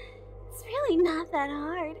are. It's really not that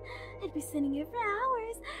hard. I'd be sitting here for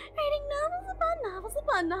hours, writing novels upon novels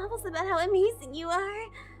upon novels about how amazing you are.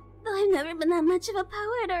 Though I've never been that much of a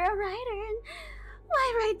poet or a writer, and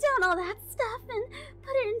why write down all that stuff and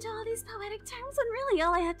put it into all these poetic terms when really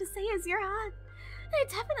all I have to say is you're hot? It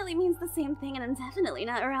definitely means the same thing, and I'm definitely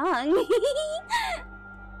not wrong.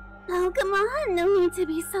 Oh, come on, no need to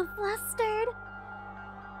be so flustered.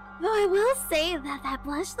 Though I will say that that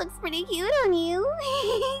blush looks pretty cute on you.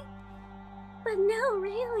 But no,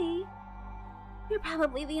 really. You're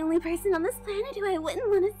probably the only person on this planet who I wouldn't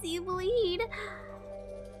want to see you bleed.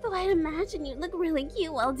 Though I'd imagine you'd look really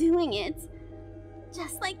cute while doing it.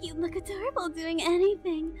 Just like you'd look adorable doing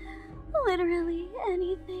anything. Literally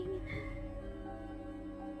anything.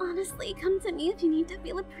 Honestly, come to me if you need to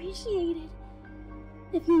feel appreciated.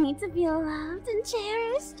 If you need to feel loved and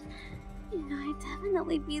cherished. You know, I'd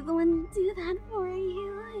definitely be the one to do that for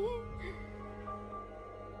you.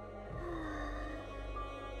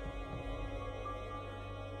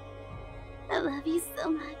 I love you so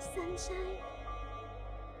much, Sunshine.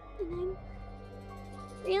 And I'm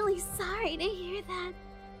really sorry to hear that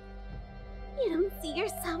you don't see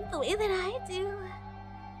yourself the way that I do.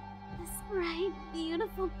 This bright,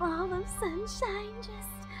 beautiful ball of sunshine, just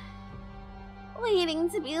waiting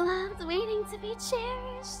to be loved, waiting to be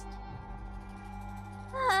cherished.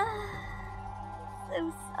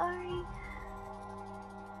 So sorry.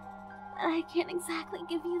 I can't exactly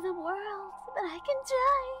give you the world, but I can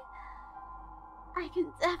try. I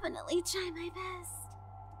can definitely try my best.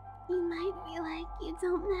 You might be like you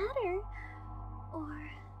don't matter,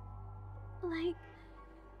 or like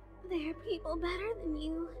there are people better than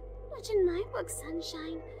you, which in my book,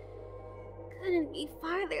 Sunshine, couldn't be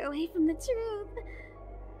farther away from the truth.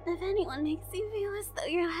 If anyone makes you feel as though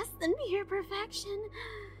you're less than pure perfection,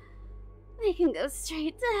 they can go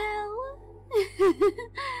straight to hell.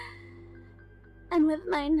 And with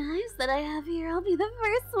my knives that I have here, I'll be the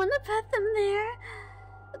first one to put them there.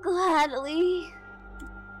 Gladly.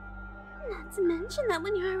 Not to mention that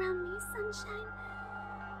when you're around me, Sunshine,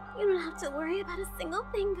 you don't have to worry about a single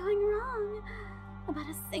thing going wrong. About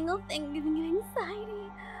a single thing giving you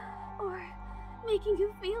anxiety. Or making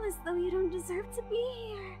you feel as though you don't deserve to be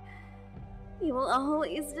here. You will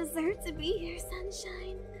always deserve to be here,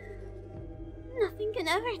 Sunshine. Nothing can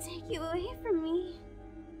ever take you away from me.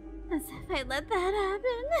 As if I'd let that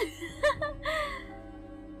happen.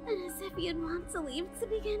 And as if you'd want to leave to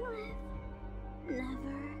begin with.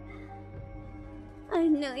 Never. I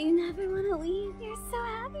know you never want to leave. You're so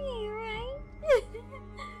happy here, right?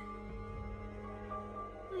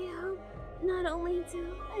 I hope not only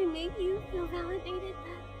do I make you feel validated,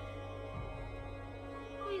 but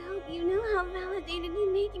I hope you know how validated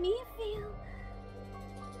you make me feel.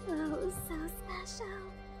 Oh, so special.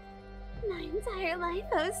 My entire life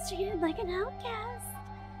I was treated like an outcast.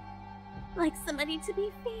 Like somebody to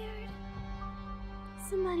be feared.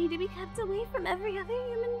 Somebody to be kept away from every other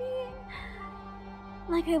human being.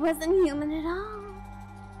 Like I wasn't human at all.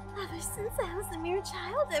 Ever since I was a mere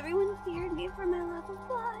child, everyone feared me for my love of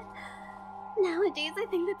blood. Nowadays, I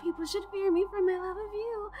think that people should fear me for my love of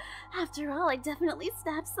you. After all, I definitely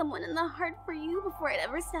stabbed someone in the heart for you before I'd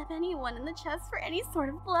ever stab anyone in the chest for any sort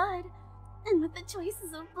of blood. And with the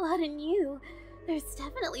choices of blood and you, there's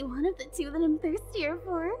definitely one of the two that I'm thirstier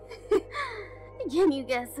for. Can you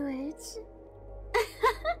guess which?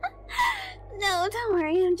 No, don't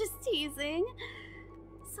worry, I'm just teasing.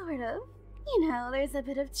 Sort of. You know, there's a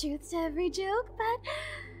bit of truth to every joke, but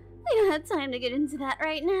we don't have time to get into that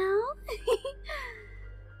right now.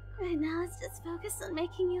 Right now, let's just focus on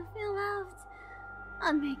making you feel loved.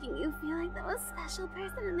 On making you feel like the most special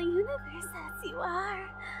person in the universe as you are.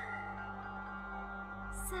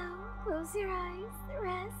 So, close your eyes,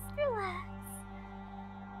 rest, relax.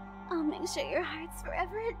 I'll make sure your heart's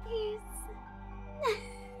forever at peace.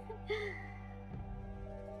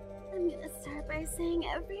 I'm gonna start by saying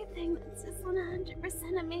everything that's just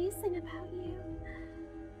 100% amazing about you.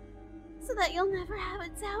 So that you'll never have a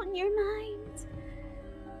doubt in your mind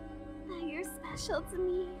that you're special to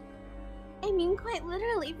me. I mean quite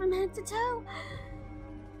literally from head to toe.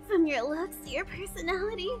 From your looks to your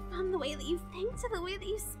personality, from the way that you think to the way that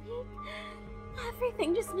you speak.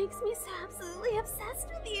 Everything just makes me so absolutely obsessed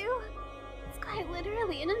with you. It's quite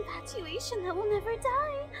literally an infatuation that will never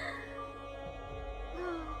die.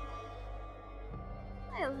 Oh,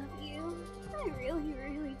 I love you. I really,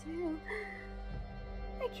 really do.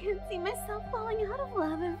 can't see myself falling out of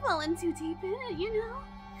love and falling too deep in it, you know?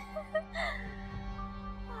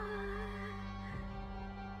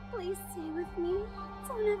 Please stay with me.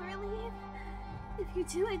 Don't ever leave. If you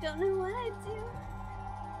do, I don't know what I'd do.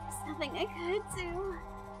 There's nothing I could do.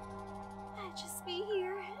 I'd just be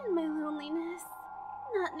here in my loneliness,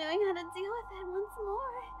 not knowing how to deal with it once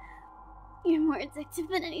more. You're more addictive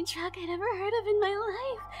than any drug I'd ever heard of in my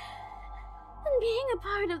life. And being a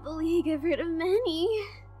part of the League, I've heard of many.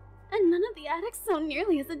 And none of the addicts so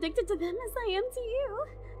nearly as addicted to them as I am to you.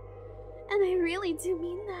 And I really do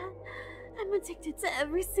mean that. I'm addicted to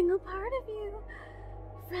every single part of you.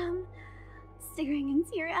 From staring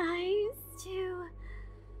into your eyes to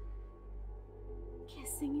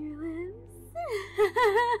kissing your lips.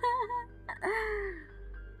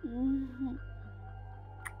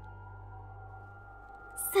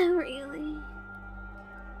 So really,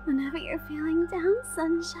 whenever you're feeling down,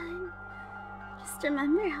 sunshine, just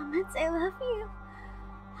remember how much I love you.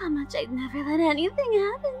 How much I'd never let anything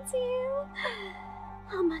happen to you.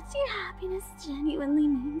 How much your happiness genuinely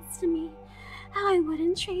means to me. How I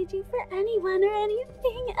wouldn't trade you for anyone or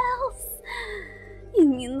anything else. You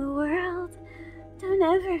mean the world. Don't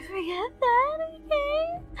ever forget that,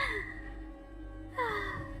 okay?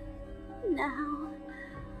 Now,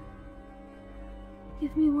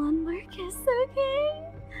 give me one more kiss,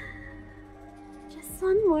 okay? Just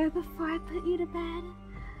one more before I put you to bed.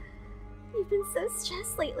 You've been so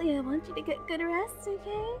stressed lately, I want you to get good rest,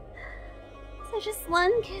 okay? So just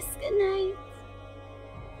one kiss goodnight.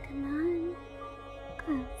 Come on.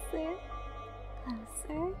 Closer.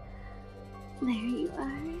 Closer. There you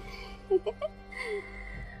are.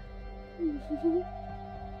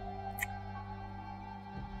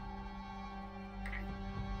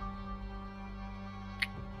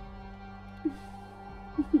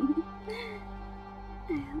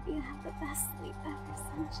 I hope you have the best sleep ever,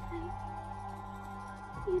 sunshine.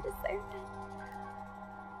 You deserve it.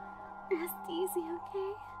 Rest easy,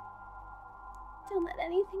 okay? Don't let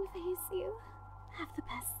anything faze you. Have the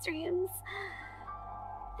best dreams.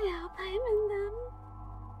 I hope I am in them.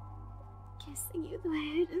 Kissing you the way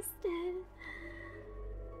I just did.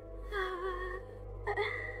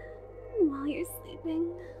 While you're sleeping,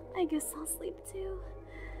 I guess I'll sleep too.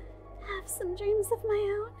 Have some dreams of my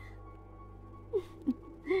own.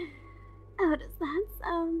 How does that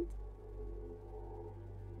sound?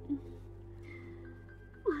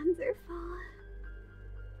 Wonderful.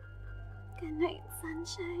 Good night,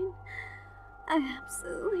 sunshine. I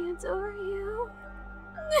absolutely adore you.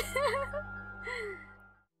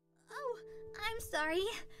 Oh, I'm sorry.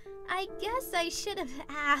 I guess I should have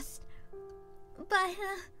asked. But,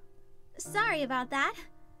 sorry about that.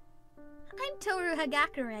 I'm Toru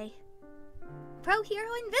Hagakure, Pro Hero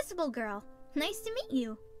Invisible Girl. Nice to meet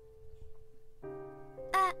you.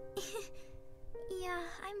 Yeah,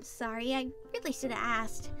 I'm sorry. I really should have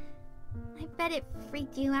asked. I bet it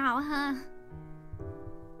freaked you out, huh?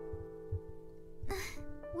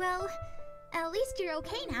 Well, at least you're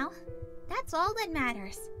okay now. That's all that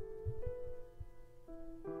matters.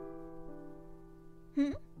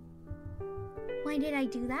 Why did I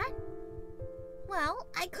do that? Well,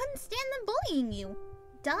 I couldn't stand them bullying you.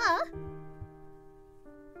 Duh.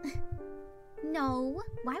 No,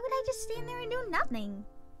 why would I just stand there and do nothing?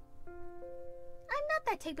 I'm not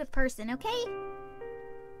that type of person, okay?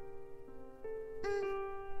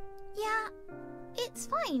 Yeah, it's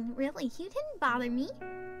fine, really. You didn't bother me.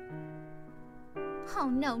 Oh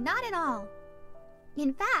no, not at all.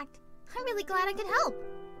 In fact, I'm really glad I could help.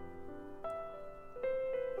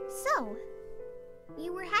 So,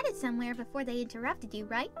 you were headed somewhere before they interrupted you,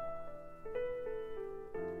 right?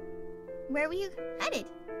 Where were you headed?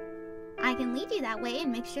 I can lead you that way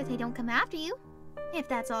and make sure they don't come after you, if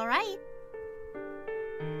that's alright.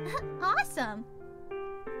 Awesome!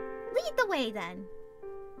 Lead the way, then.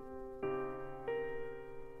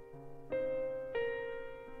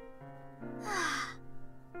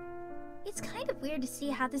 It's kind of weird to see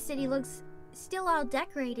how the city looks still all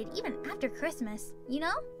decorated even after Christmas, you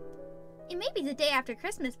know? It may be the day after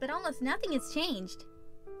Christmas, but almost nothing has changed.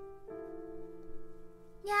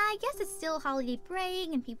 Yeah, I guess it's still holiday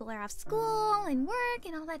break and people are off school and work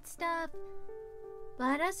and all that stuff.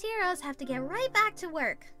 But us heroes have to get right back to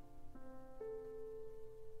work.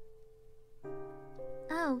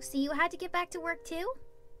 Oh, so you had to get back to work too?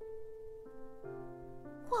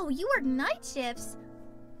 Whoa, you work night shifts?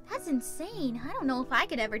 That's insane. I don't know if I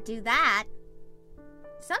could ever do that.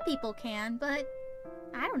 Some people can, but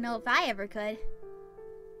I don't know if I ever could.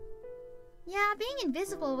 Yeah, being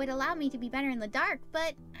invisible would allow me to be better in the dark,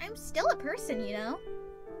 but I'm still a person, you know?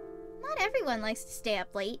 Not everyone likes to stay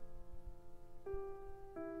up late.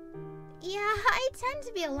 Yeah, I tend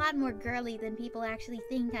to be a lot more girly than people actually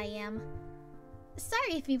think I am.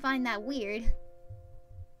 Sorry if you find that weird.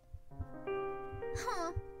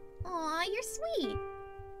 Huh. Aw, you're sweet.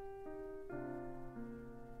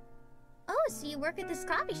 Oh, so you work at this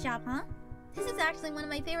coffee shop, huh? This is actually one of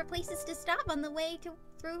my favorite places to stop on the way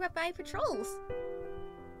through my patrols.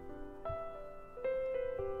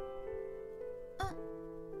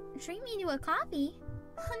 Treat me to a coffee?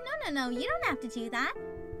 Oh, no, you don't have to do that.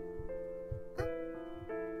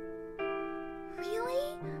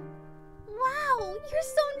 Really? Wow, you're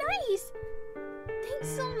so nice! Thanks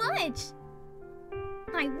so much!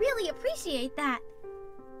 I really appreciate that.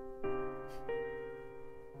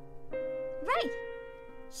 Right!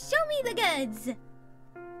 Show me the goods!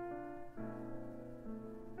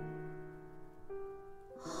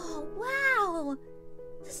 Oh, wow!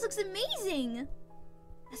 This looks amazing!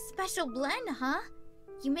 A special blend, huh?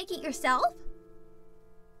 You make it yourself?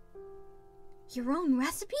 Your own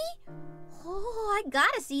recipe? Oh, I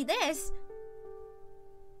gotta see this.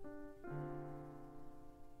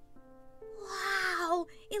 Wow,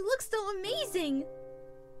 it looks so amazing.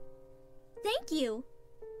 Thank you.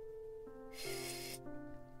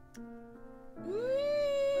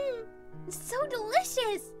 Mmm, so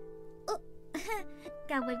delicious. Oh,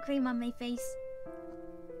 got whipped cream on my face.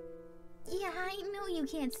 Yeah, I know you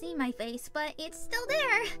can't see my face, but it's still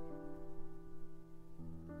there.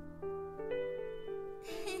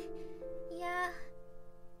 Yeah.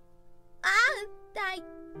 I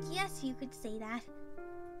guess you could say that.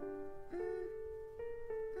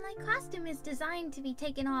 My costume is designed to be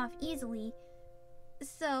taken off easily,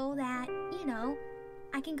 so that, you know,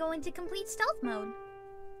 I can go into complete stealth mode.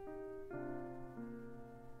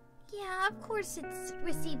 Yeah, of course it's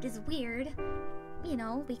received as weird, you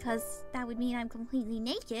know, because that would mean I'm completely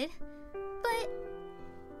naked, but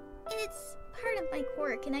it's part of my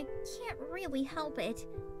quirk and I can't really help it.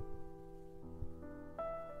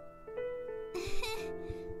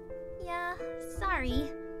 Yeah,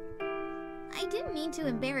 sorry. I didn't mean to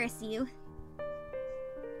embarrass you.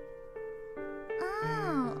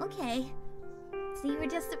 Oh, okay. So you were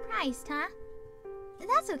just surprised, huh?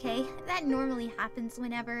 That's okay. That normally happens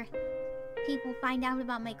whenever people find out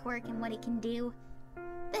about my quirk and what it can do.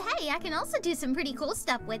 But hey, I can also do some pretty cool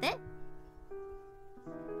stuff with it.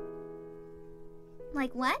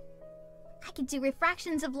 Like what? I can do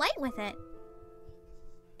refractions of light with it.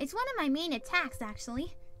 It's one of my main attacks,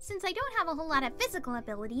 actually. Since I don't have a whole lot of physical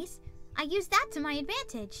abilities, I use that to my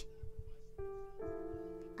advantage.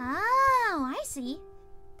 Oh, I see.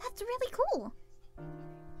 That's really cool.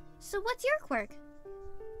 So what's your quirk?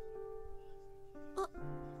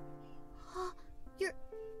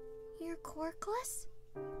 You're quirkless?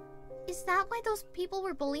 Is that why those people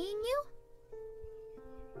were bullying you?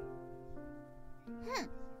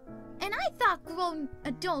 And I thought grown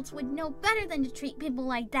adults would know better than to treat people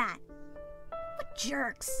like that. What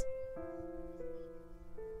jerks.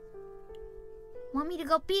 Want me to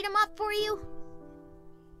go beat them up for you?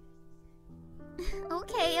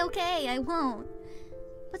 Okay, I won't.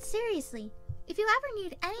 But seriously, if you ever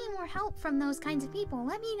need any more help from those kinds of people,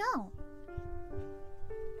 let me know.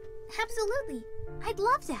 Absolutely. I'd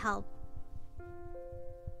love to help.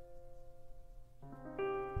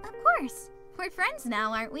 Of course. We're friends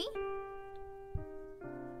now, aren't we?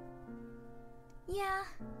 Yeah,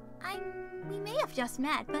 we may have just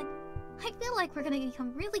met, but I feel like we're gonna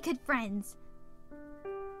become really good friends.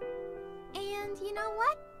 And you know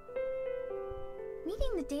what?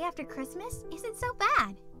 Meeting the day after Christmas isn't so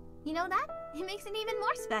bad. You know that? It makes it even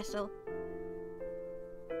more special.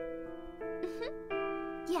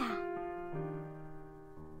 Yeah.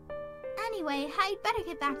 Anyway, I'd better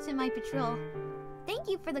get back to my patrol. Thank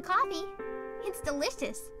you for the coffee. It's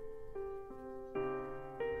delicious.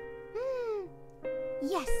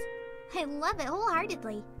 Yes, I love it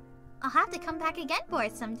wholeheartedly. I'll have to come back again for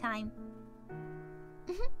it sometime.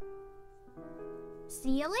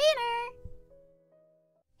 See you later.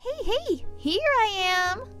 Hey, here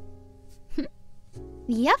I am.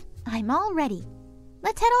 Yep, I'm all ready.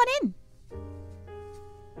 Let's head on in.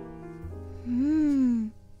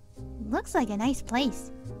 Looks like a nice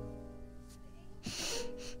place.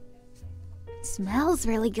 Smells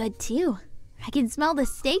really good too. I can smell the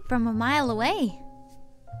steak from a mile away.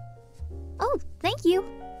 Oh, thank you.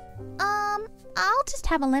 I'll just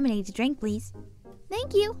have a lemonade to drink, please.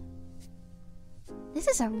 Thank you. This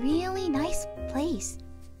is a really nice place.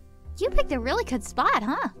 You picked a really good spot,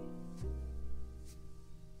 huh?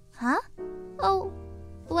 Huh? Oh,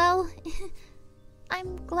 well,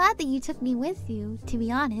 I'm glad that you took me with you, to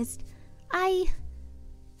be honest. I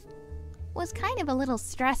was kind of a little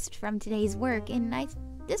stressed from today's work, and I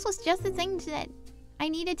this was just the thing that I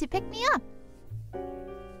needed to pick me up.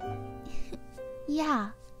 Yeah.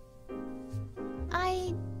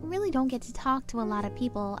 I really don't get to talk to a lot of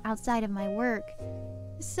people outside of my work,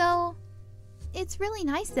 so it's really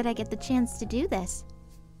nice that I get the chance to do this.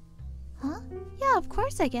 Huh? Yeah, of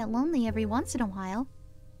course I get lonely every once in a while.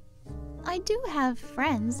 I do have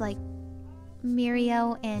friends like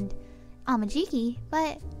Mirio and Amajiki,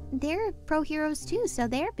 but they're pro heroes too, so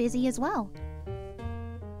they're busy as well.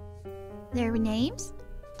 Their names?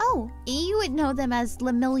 Oh, you would know them as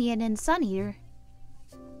Lemillion and Sun Eater.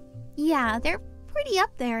 Yeah, they're pretty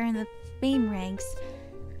up there in the fame ranks.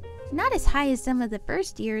 Not as high as some of the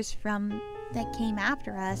first years from that came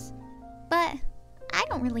after us, but I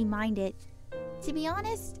don't really mind it. To be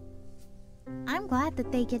honest, I'm glad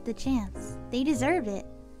that they get the chance. They deserve it.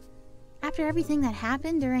 After everything that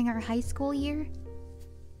happened during our high school year,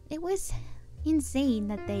 it was insane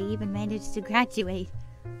that they even managed to graduate,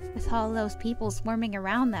 with all those people swarming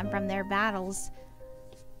around them from their battles.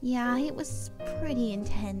 Yeah, it was pretty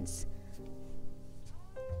intense.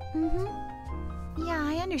 Yeah,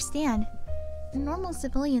 I understand. Normal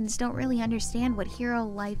civilians don't really understand what hero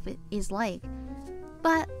life is like.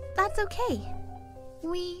 But that's okay.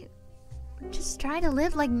 We just try to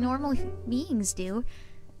live like normal beings do.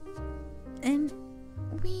 And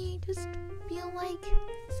we just feel like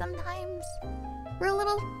sometimes we're a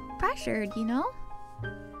little pressured, you know?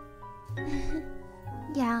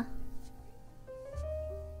 Yeah.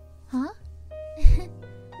 Huh?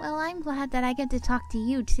 Well, I'm glad that I get to talk to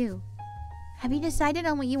you too. Have you decided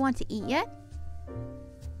on what you want to eat yet?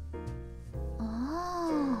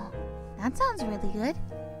 Oh, that sounds really good.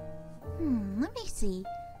 Let me see.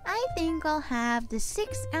 I think I'll have the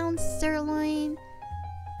 6-ounce sirloin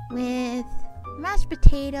with mashed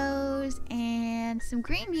potatoes and some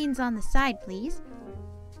green beans on the side, please.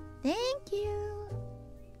 Thank you.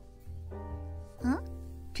 Huh?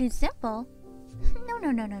 Too simple?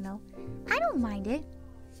 No. I don't mind it.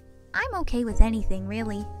 I'm okay with anything,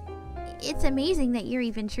 really. It's amazing that you're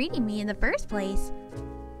even treating me in the first place.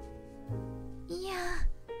 Yeah,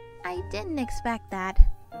 I didn't expect that.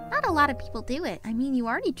 Not a lot of people do it. I mean, you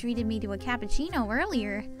already treated me to a cappuccino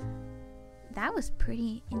earlier. That was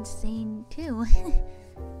pretty insane, too. Hey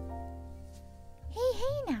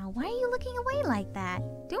now, why are you looking away like that?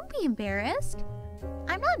 Don't be embarrassed.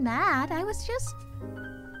 I'm not mad, I was just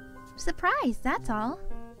surprised, that's all.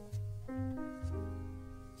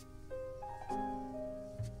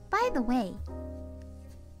 By the way,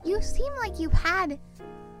 you seem like you've had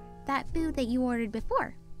that food that you ordered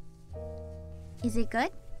before. Is it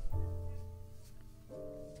good?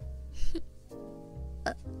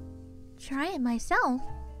 Try it myself.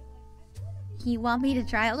 You want me to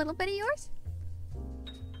try a little bit of yours?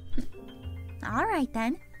 Alright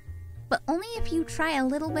then. But only if you try a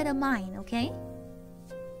little bit of mine, okay?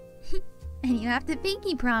 And you have to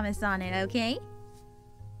pinky promise on it, okay?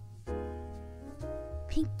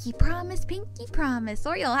 Pinky promise,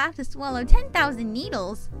 or you'll have to swallow 10,000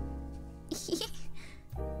 needles.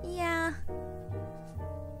 Yeah.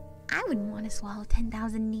 I wouldn't want to swallow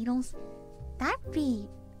 10,000 needles. That'd be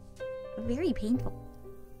very painful.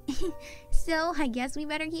 So, I guess we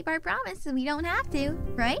better keep our promise so we don't have to,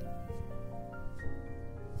 right?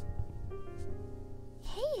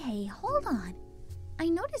 Hey, hold on. I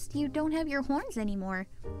noticed you don't have your horns anymore.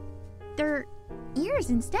 They're ears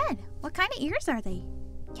instead. What kind of ears are they?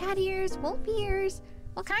 Cat ears, wolf ears?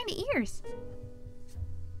 What kind of ears?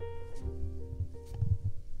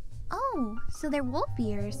 Oh, so they're wolf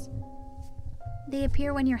ears. They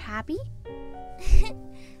appear when you're happy?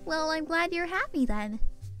 Well, I'm glad you're happy then.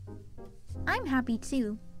 I'm happy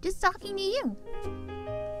too, just talking to you.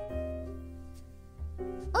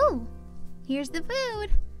 Oh, here's the food.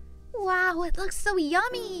 Wow, it looks so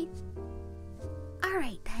yummy.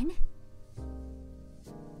 Alright then.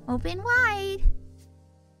 Open wide.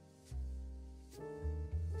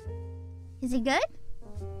 Is it good?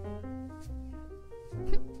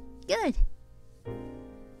 Good.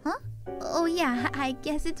 Huh? Oh yeah, I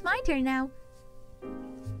guess it's my turn now.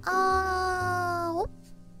 Oh.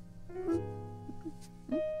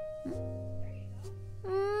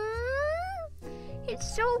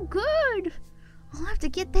 It's so good. I'll have to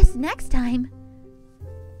get this next time.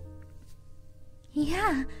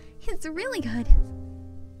 Yeah, it's really good.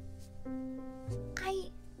 I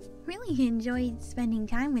really enjoyed spending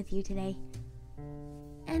time with you today.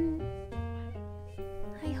 And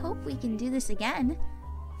I hope we can do this again.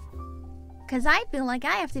 'Cause I feel like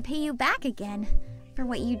I have to pay you back again for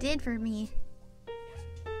what you did for me.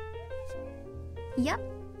 Yep,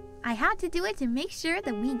 I had to do it to make sure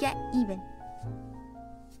that we get even.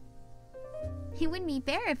 It wouldn't be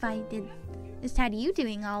fair if I just had you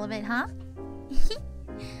doing all of it, huh?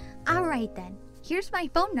 Alright then, here's my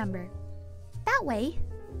phone number. That way,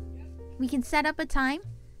 we can set up a time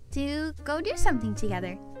to go do something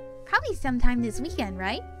together. Probably sometime this weekend,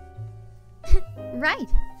 right? Right.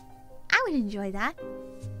 I would enjoy that.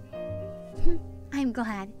 I'm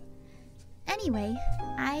glad. Anyway,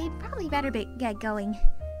 I probably better get going.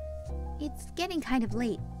 It's getting kind of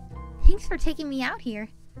late. Thanks for taking me out here.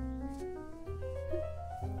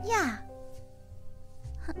 Yeah.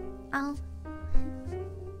 I'll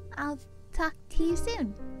talk to you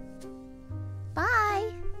soon.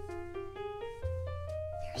 Bye.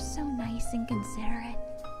 They're so nice and considerate.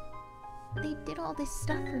 They did all this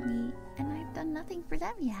stuff for me, and I've done nothing for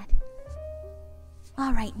them yet.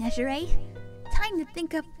 Alright, Nezure. Time to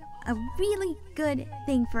think up a really good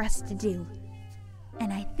thing for us to do.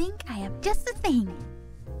 And I think I have just the thing.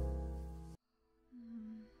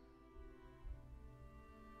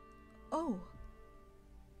 Oh.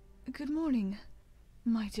 Good morning,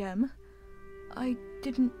 my gem. I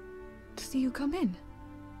didn't see you come in.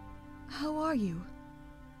 How are you?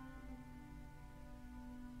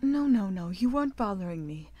 No, you weren't bothering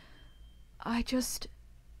me. I just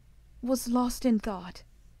was lost in thought.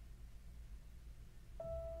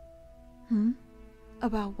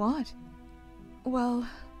 About what? Well,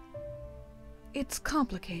 it's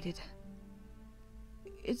complicated.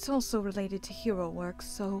 It's also related to hero work,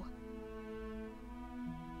 so...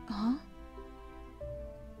 Huh?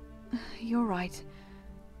 You're right.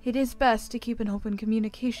 It is best to keep an open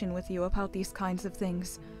communication with you about these kinds of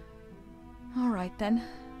things. Alright then.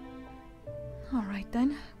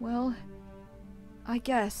 Well, I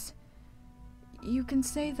guess you can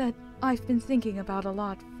say that I've been thinking about a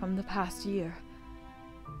lot from the past year.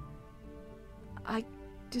 I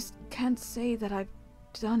just can't say that I've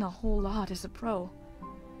done a whole lot as a pro.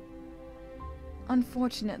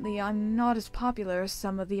 Unfortunately, I'm not as popular as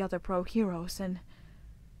some of the other pro heroes, and,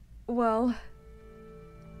 well,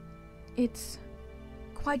 it's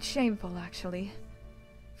quite shameful, actually,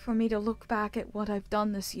 for me to look back at what I've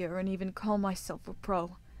done this year and even call myself a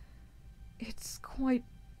pro. It's quite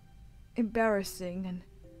embarrassing and...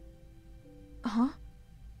 Huh?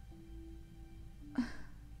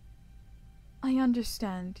 I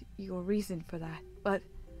understand your reason for that, but...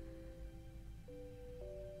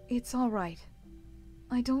 It's alright.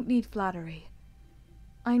 I don't need flattery.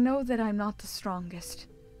 I know that I'm not the strongest.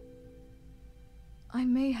 I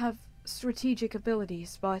may have strategic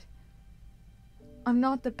abilities, but I'm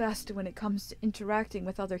not the best when it comes to interacting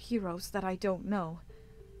with other heroes that I don't know.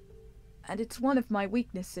 And it's one of my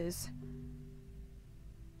weaknesses.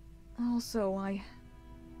 Also, I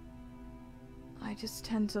just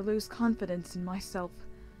tend to lose confidence in myself.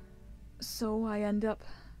 So I end up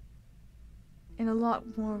in a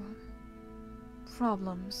lot more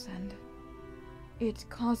problems, and it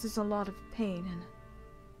causes a lot of pain, and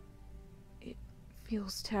it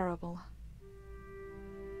feels terrible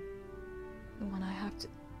when I have to...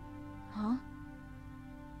 Huh?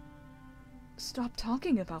 Stop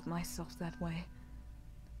talking about myself that way.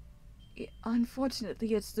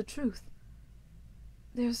 Unfortunately, it's the truth.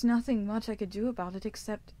 There's nothing much I could do about it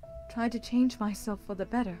except try to change myself for the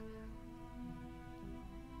better.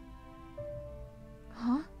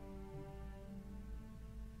 Huh?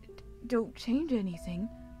 Don't change anything?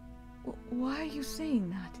 Why are you saying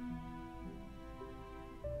that?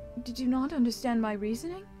 Did you not understand my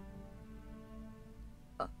reasoning?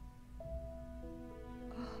 It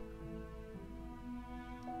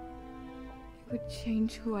would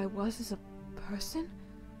change who I was as a person?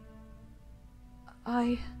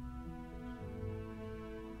 I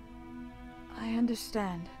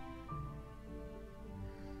understand.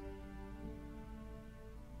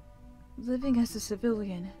 Living as a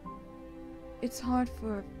civilian, it's hard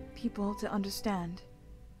for people to understand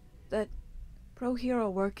that pro hero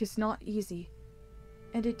work is not easy,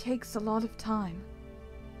 and it takes a lot of time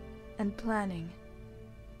and planning.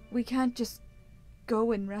 We can't just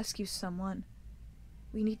go and rescue someone.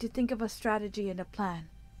 We need to think of a strategy and a plan.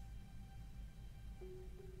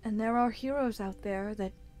 And there are heroes out there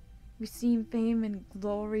that receive fame and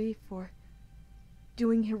glory for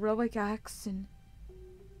doing heroic acts and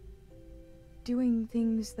doing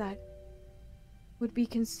things that would be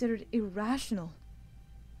considered irrational.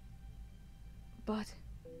 But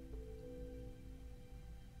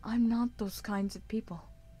I'm not those kinds of people.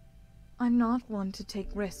 I'm not one to take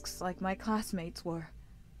risks like my classmates were.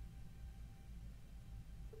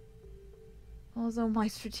 Although my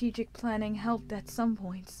strategic planning helped at some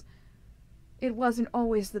points, it wasn't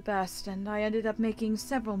always the best, and I ended up making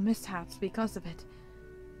several mishaps because of it.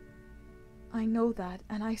 I know that,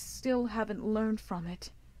 and I still haven't learned from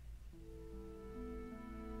it.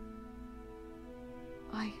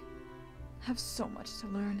 I have so much to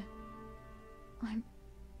learn. I'm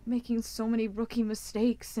making so many rookie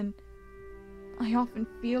mistakes, and I often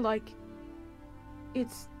feel like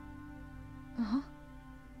it's... Huh?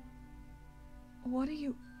 What are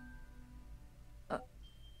you...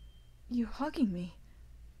 You're hugging me.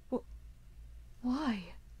 Why?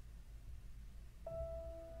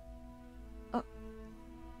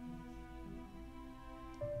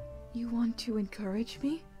 You want to encourage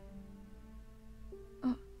me?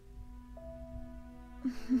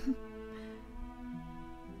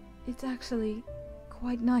 It's actually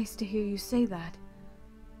quite nice to hear you say that.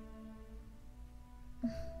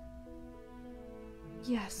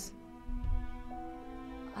 Yes.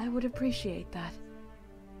 I would appreciate that.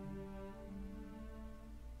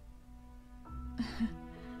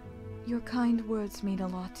 Your kind words mean a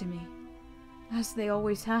lot to me, as they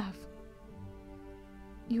always have.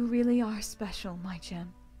 You really are special, my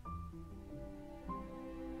gem.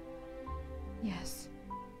 Yes.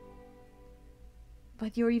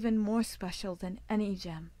 But you're even more special than any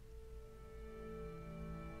gem.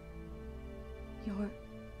 You're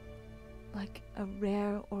like a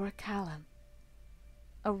rare orichalcum.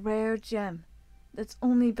 A rare gem that's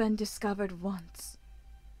only been discovered once.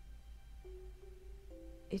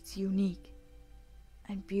 It's unique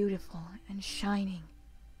and beautiful and shining.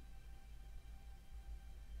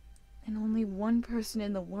 And only one person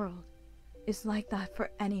in the world is like that for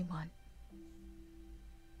anyone.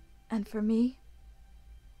 And for me,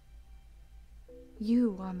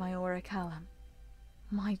 you are my orichalcum,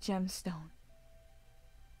 my gemstone.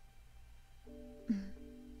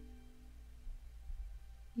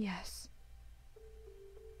 Yes.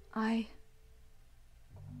 I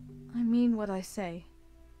mean what I say.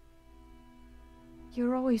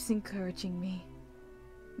 You're always encouraging me,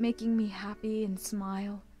 making me happy and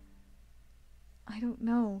smile. I don't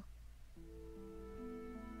know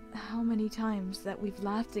how many times that we've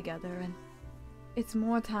laughed together, and it's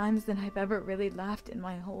more times than I've ever really laughed in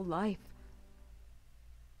my whole life.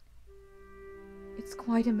 It's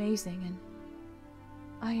quite amazing, and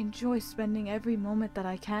I enjoy spending every moment that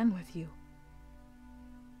I can with you.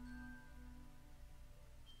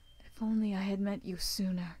 If only I had met you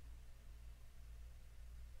sooner.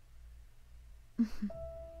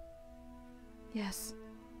 Yes.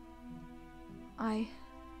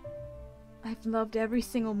 I've loved every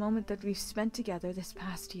single moment that we've spent together this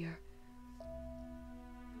past year.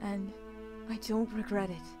 And I don't regret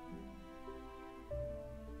it.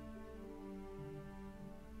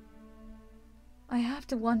 I have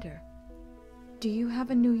to wonder, do you have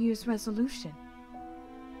a New Year's resolution?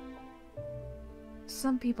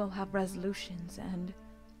 Some people have resolutions, and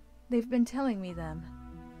they've been telling me them.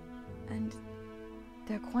 And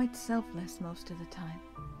they're quite selfless most of the time,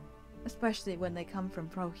 especially when they come from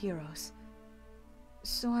pro heroes.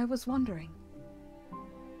 So I was wondering,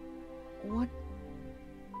 what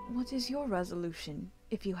is your resolution,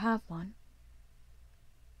 if you have one?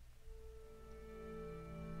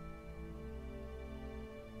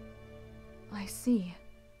 I see.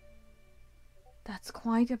 That's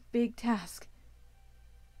quite a big task.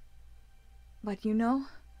 But you know,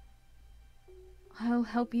 I'll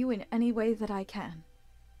help you in any way that I can.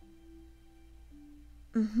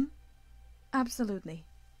 Absolutely.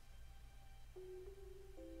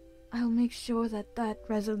 I'll make sure that that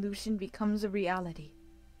resolution becomes a reality.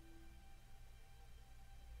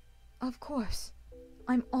 Of course.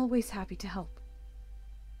 I'm always happy to help.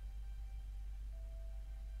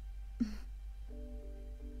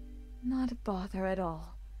 Not a bother at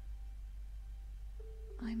all.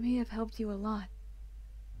 I may have helped you a lot,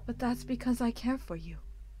 but that's because I care for you.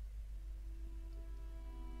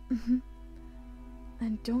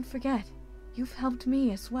 And don't forget, you've helped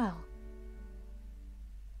me as well.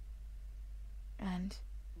 And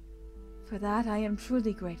for that I am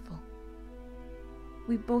truly grateful.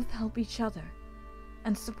 We both help each other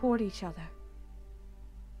and support each other.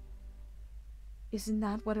 Isn't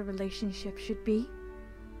that what a relationship should be?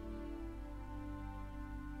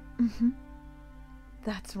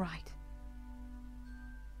 That's right.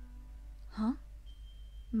 Huh?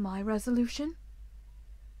 My resolution?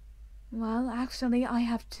 Well, actually, I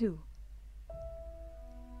have two.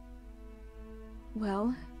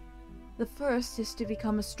 Well, the first is to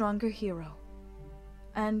become a stronger hero,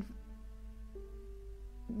 and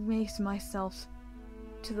raise myself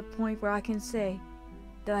to the point where I can say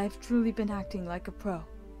that I've truly been acting like a pro.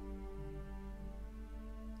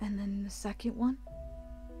 And then the second one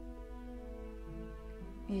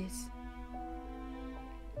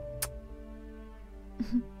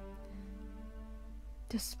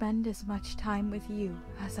to spend as much time with you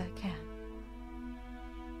as I can.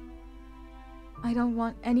 I don't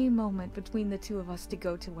want any moment between the two of us to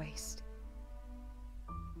go to waste.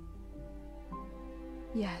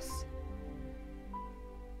 Yes.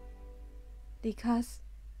 Because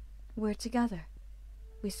we're together.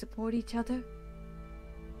 We support each other.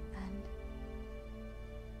 And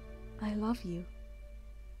I love you.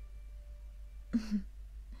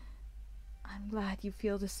 I'm glad you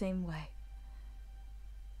feel the same way.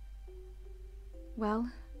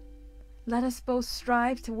 Well, let us both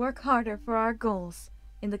strive to work harder for our goals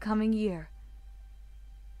in the coming year.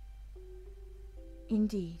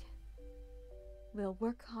 Indeed. We'll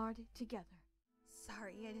work hard together.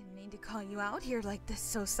 Sorry, I didn't mean to call you out here like this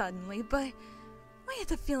so suddenly, but I had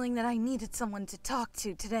the feeling that I needed someone to talk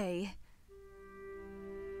to today.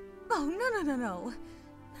 Oh, no.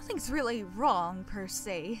 Nothing's really wrong, per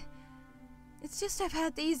se. It's just I've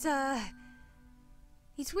had these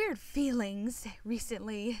weird feelings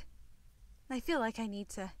recently. I feel like I need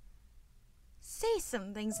to say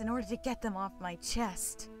some things in order to get them off my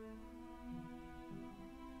chest.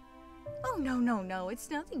 Oh, no,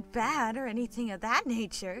 it's nothing bad or anything of that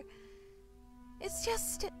nature. It's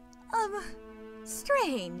just,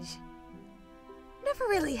 strange. Never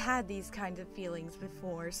really had these kinds of feelings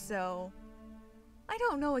before, so I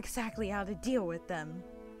don't know exactly how to deal with them.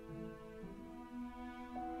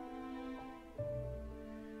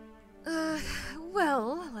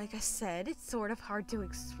 Well, like I said, it's sort of hard to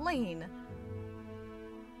explain.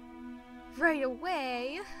 Right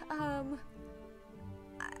away, I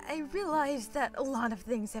realized that a lot of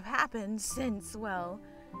things have happened since I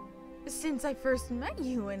first met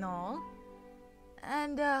you and all.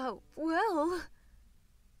 And, well,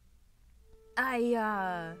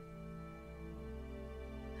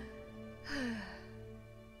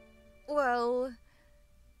 well,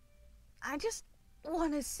 I just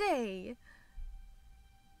want to say,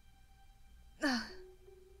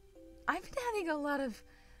 I've been having a lot of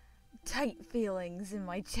tight feelings in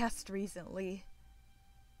my chest recently.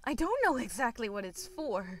 I don't know exactly what it's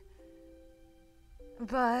for,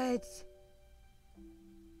 but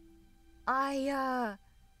I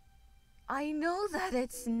know that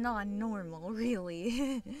it's not normal,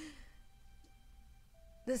 really.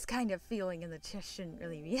 This kind of feeling in the chest shouldn't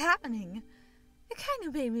really be happening. It kind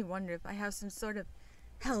of made me wonder if I have some sort of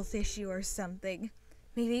health issue or something.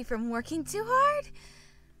 Maybe from working too hard?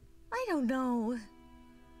 I don't know.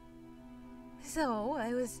 So,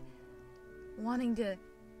 I was wanting to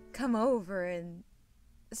come over and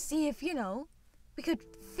see if, we could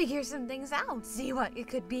figure some things out, see what it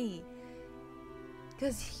could be.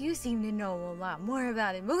 Because you seem to know a lot more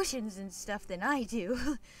about emotions and stuff than I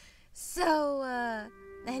do. So,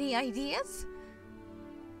 any ideas?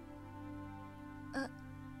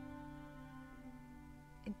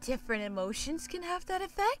 Different emotions can have that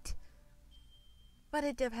effect? But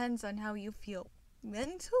it depends on how you feel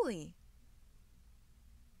mentally.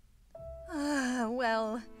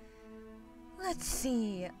 Well, let's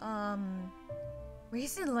see,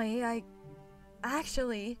 recently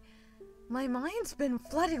my mind's been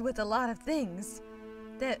flooded with a lot of things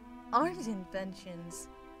that aren't inventions.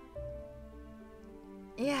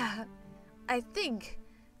 Yeah, I think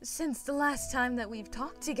since the last time that we've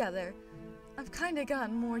talked together, I've kinda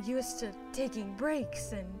gotten more used to taking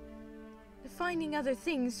breaks and finding other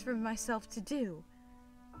things for myself to do.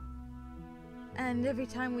 And every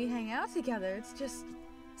time we hang out together, it's just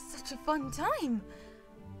such a fun time.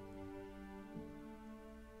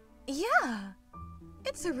 Yeah,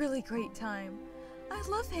 it's a really great time. I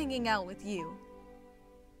love hanging out with you.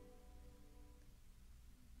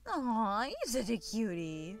 Aw, you're such a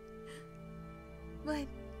cutie. But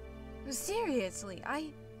seriously,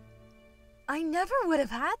 I never would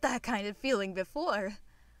have had that kind of feeling before.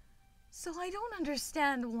 So I don't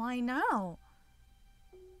understand why now.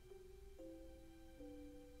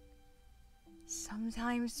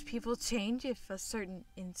 Sometimes people change if a certain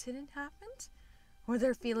incident happens, or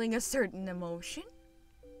they're feeling a certain emotion.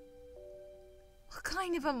 What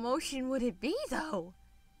kind of emotion would it be, though?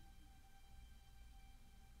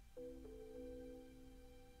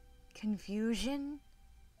 Confusion?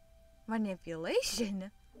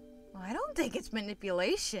 Manipulation? Well, I don't think it's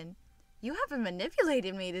manipulation. You haven't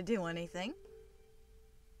manipulated me to do anything.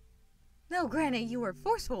 Now, granted, you were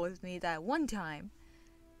forceful with me that one time,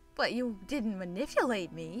 but you didn't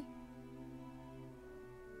manipulate me.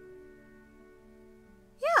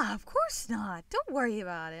 Yeah, of course not. Don't worry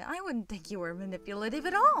about it. I wouldn't think you were manipulative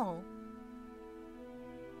at all.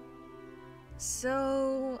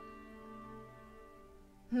 So...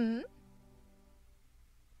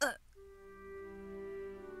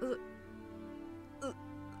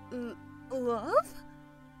 Love?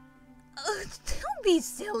 Don't be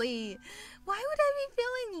silly. Why would I be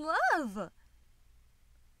feeling love?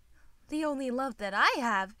 The only love that I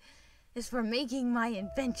have is for making my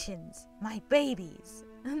inventions, my babies.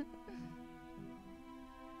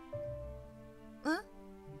 Huh?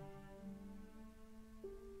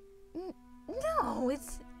 No,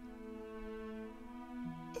 it's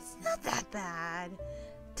not that bad.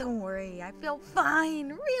 Don't worry, I feel fine,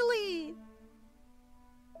 really.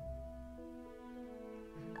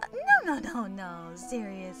 No,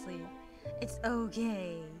 seriously. It's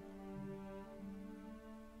okay.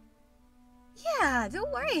 Yeah,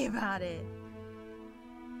 don't worry about it.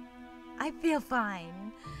 I feel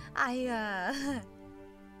fine.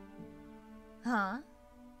 Huh?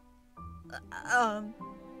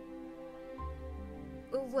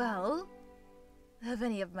 Well, have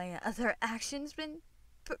any of my other actions been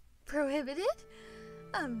prohibited?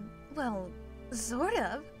 Well, sort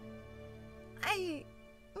of.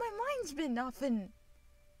 My mind's been often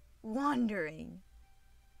wandering.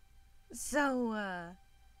 So, I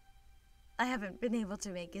haven't been able to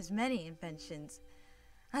make as many inventions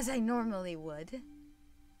as I normally would.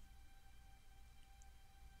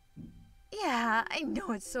 Yeah, I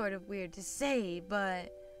know it's sort of weird to say,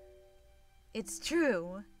 but it's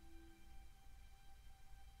true.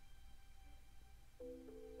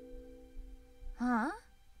 Huh?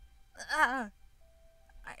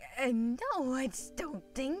 No, I just don't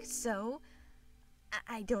think so.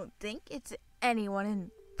 I don't think it's anyone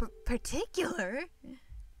in particular.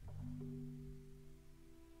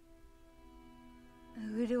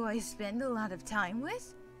 Who do I spend a lot of time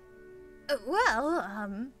with?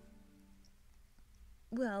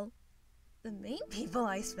 Well, the main people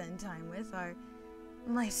I spend time with are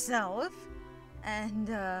myself and,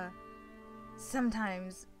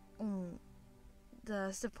 sometimes,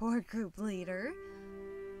 the support group leader,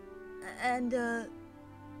 and,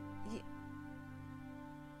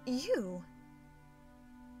 you.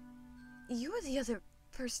 You are the other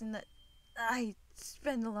person that I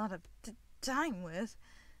spend a lot of time with.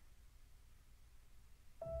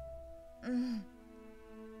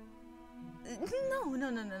 No.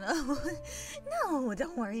 No,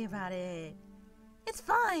 don't worry about it. It's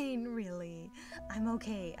fine, really. I'm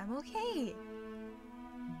okay.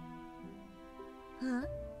 Huh?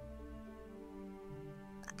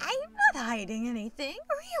 I'm not hiding anything,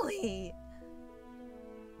 really.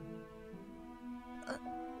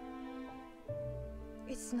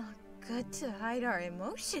 It's not good to hide our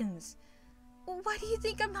emotions. Why do you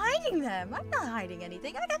think I'm hiding them? I'm not hiding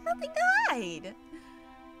anything. I got nothing to hide.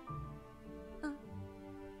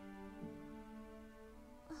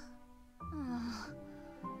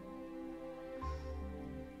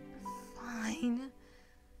 Fine.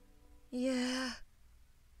 Yeah.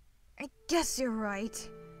 I guess you're right.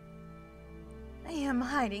 I am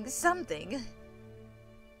hiding something.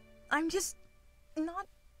 I'm just not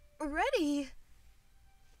ready.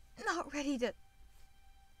 Not ready to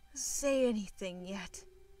say anything yet.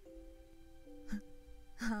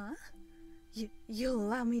 Huh? You'll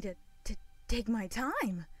allow me to take my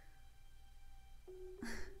time?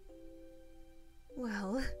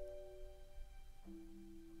 Well,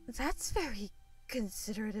 that's very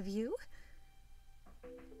considerate of you.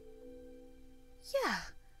 Yeah,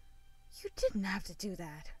 you didn't have to do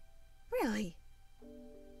that. Really.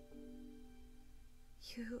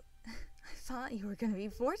 I thought you were gonna be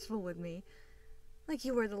forceful with me, like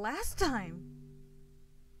you were the last time.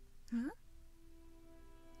 Huh?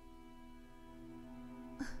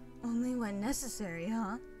 Only when necessary,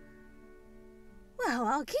 huh? Well,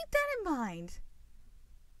 I'll keep that in mind.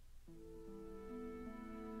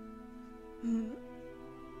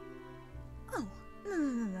 Oh,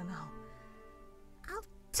 no. I'll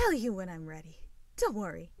tell you when I'm ready. Don't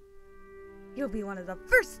worry. You'll be one of the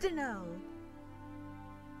first to know.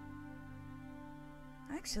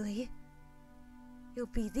 Actually, you'll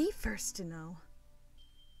be the first to know.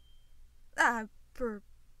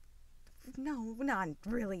 No, not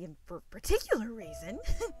really for a particular reason.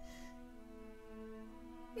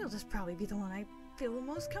 You'll just probably be the one I feel the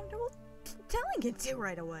most comfortable telling it to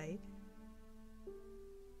right away.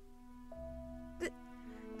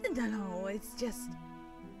 No, it's just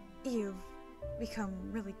you've become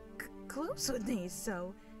really close with me,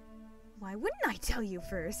 so why wouldn't I tell you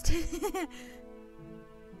first?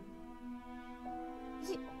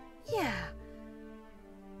 Yeah.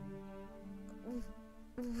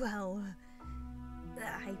 Well,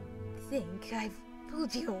 I think I've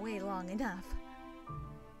pulled you away long enough.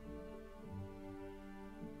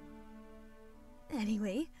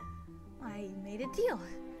 Anyway, I made a deal.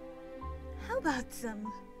 How about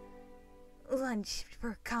some lunch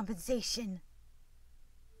for compensation.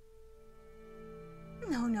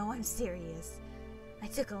 No, I'm serious. I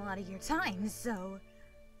took a lot of your time, so...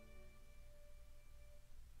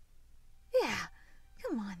 Yeah,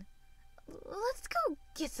 come on. Let's go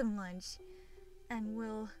get some lunch. And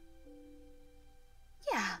we'll...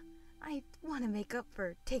 Yeah, I want to make up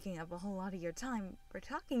for taking up a whole lot of your time for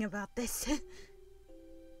talking about this.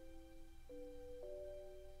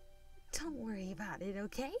 Don't worry about it,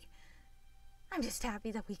 okay? I'm just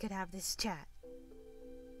happy that we could have this chat.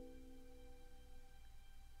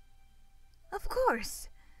 Of course!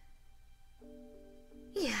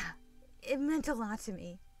 Yeah, it meant a lot to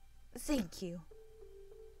me. Thank you.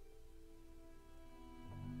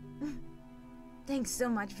 Thanks so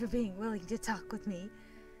much for being willing to talk with me.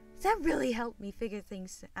 That really helped me figure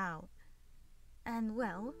things out. And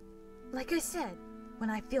well, like I said, when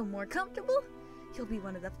I feel more comfortable, you'll be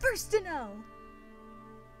one of the first to know.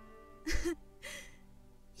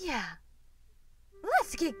 Yeah.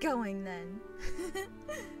 Let's get going then.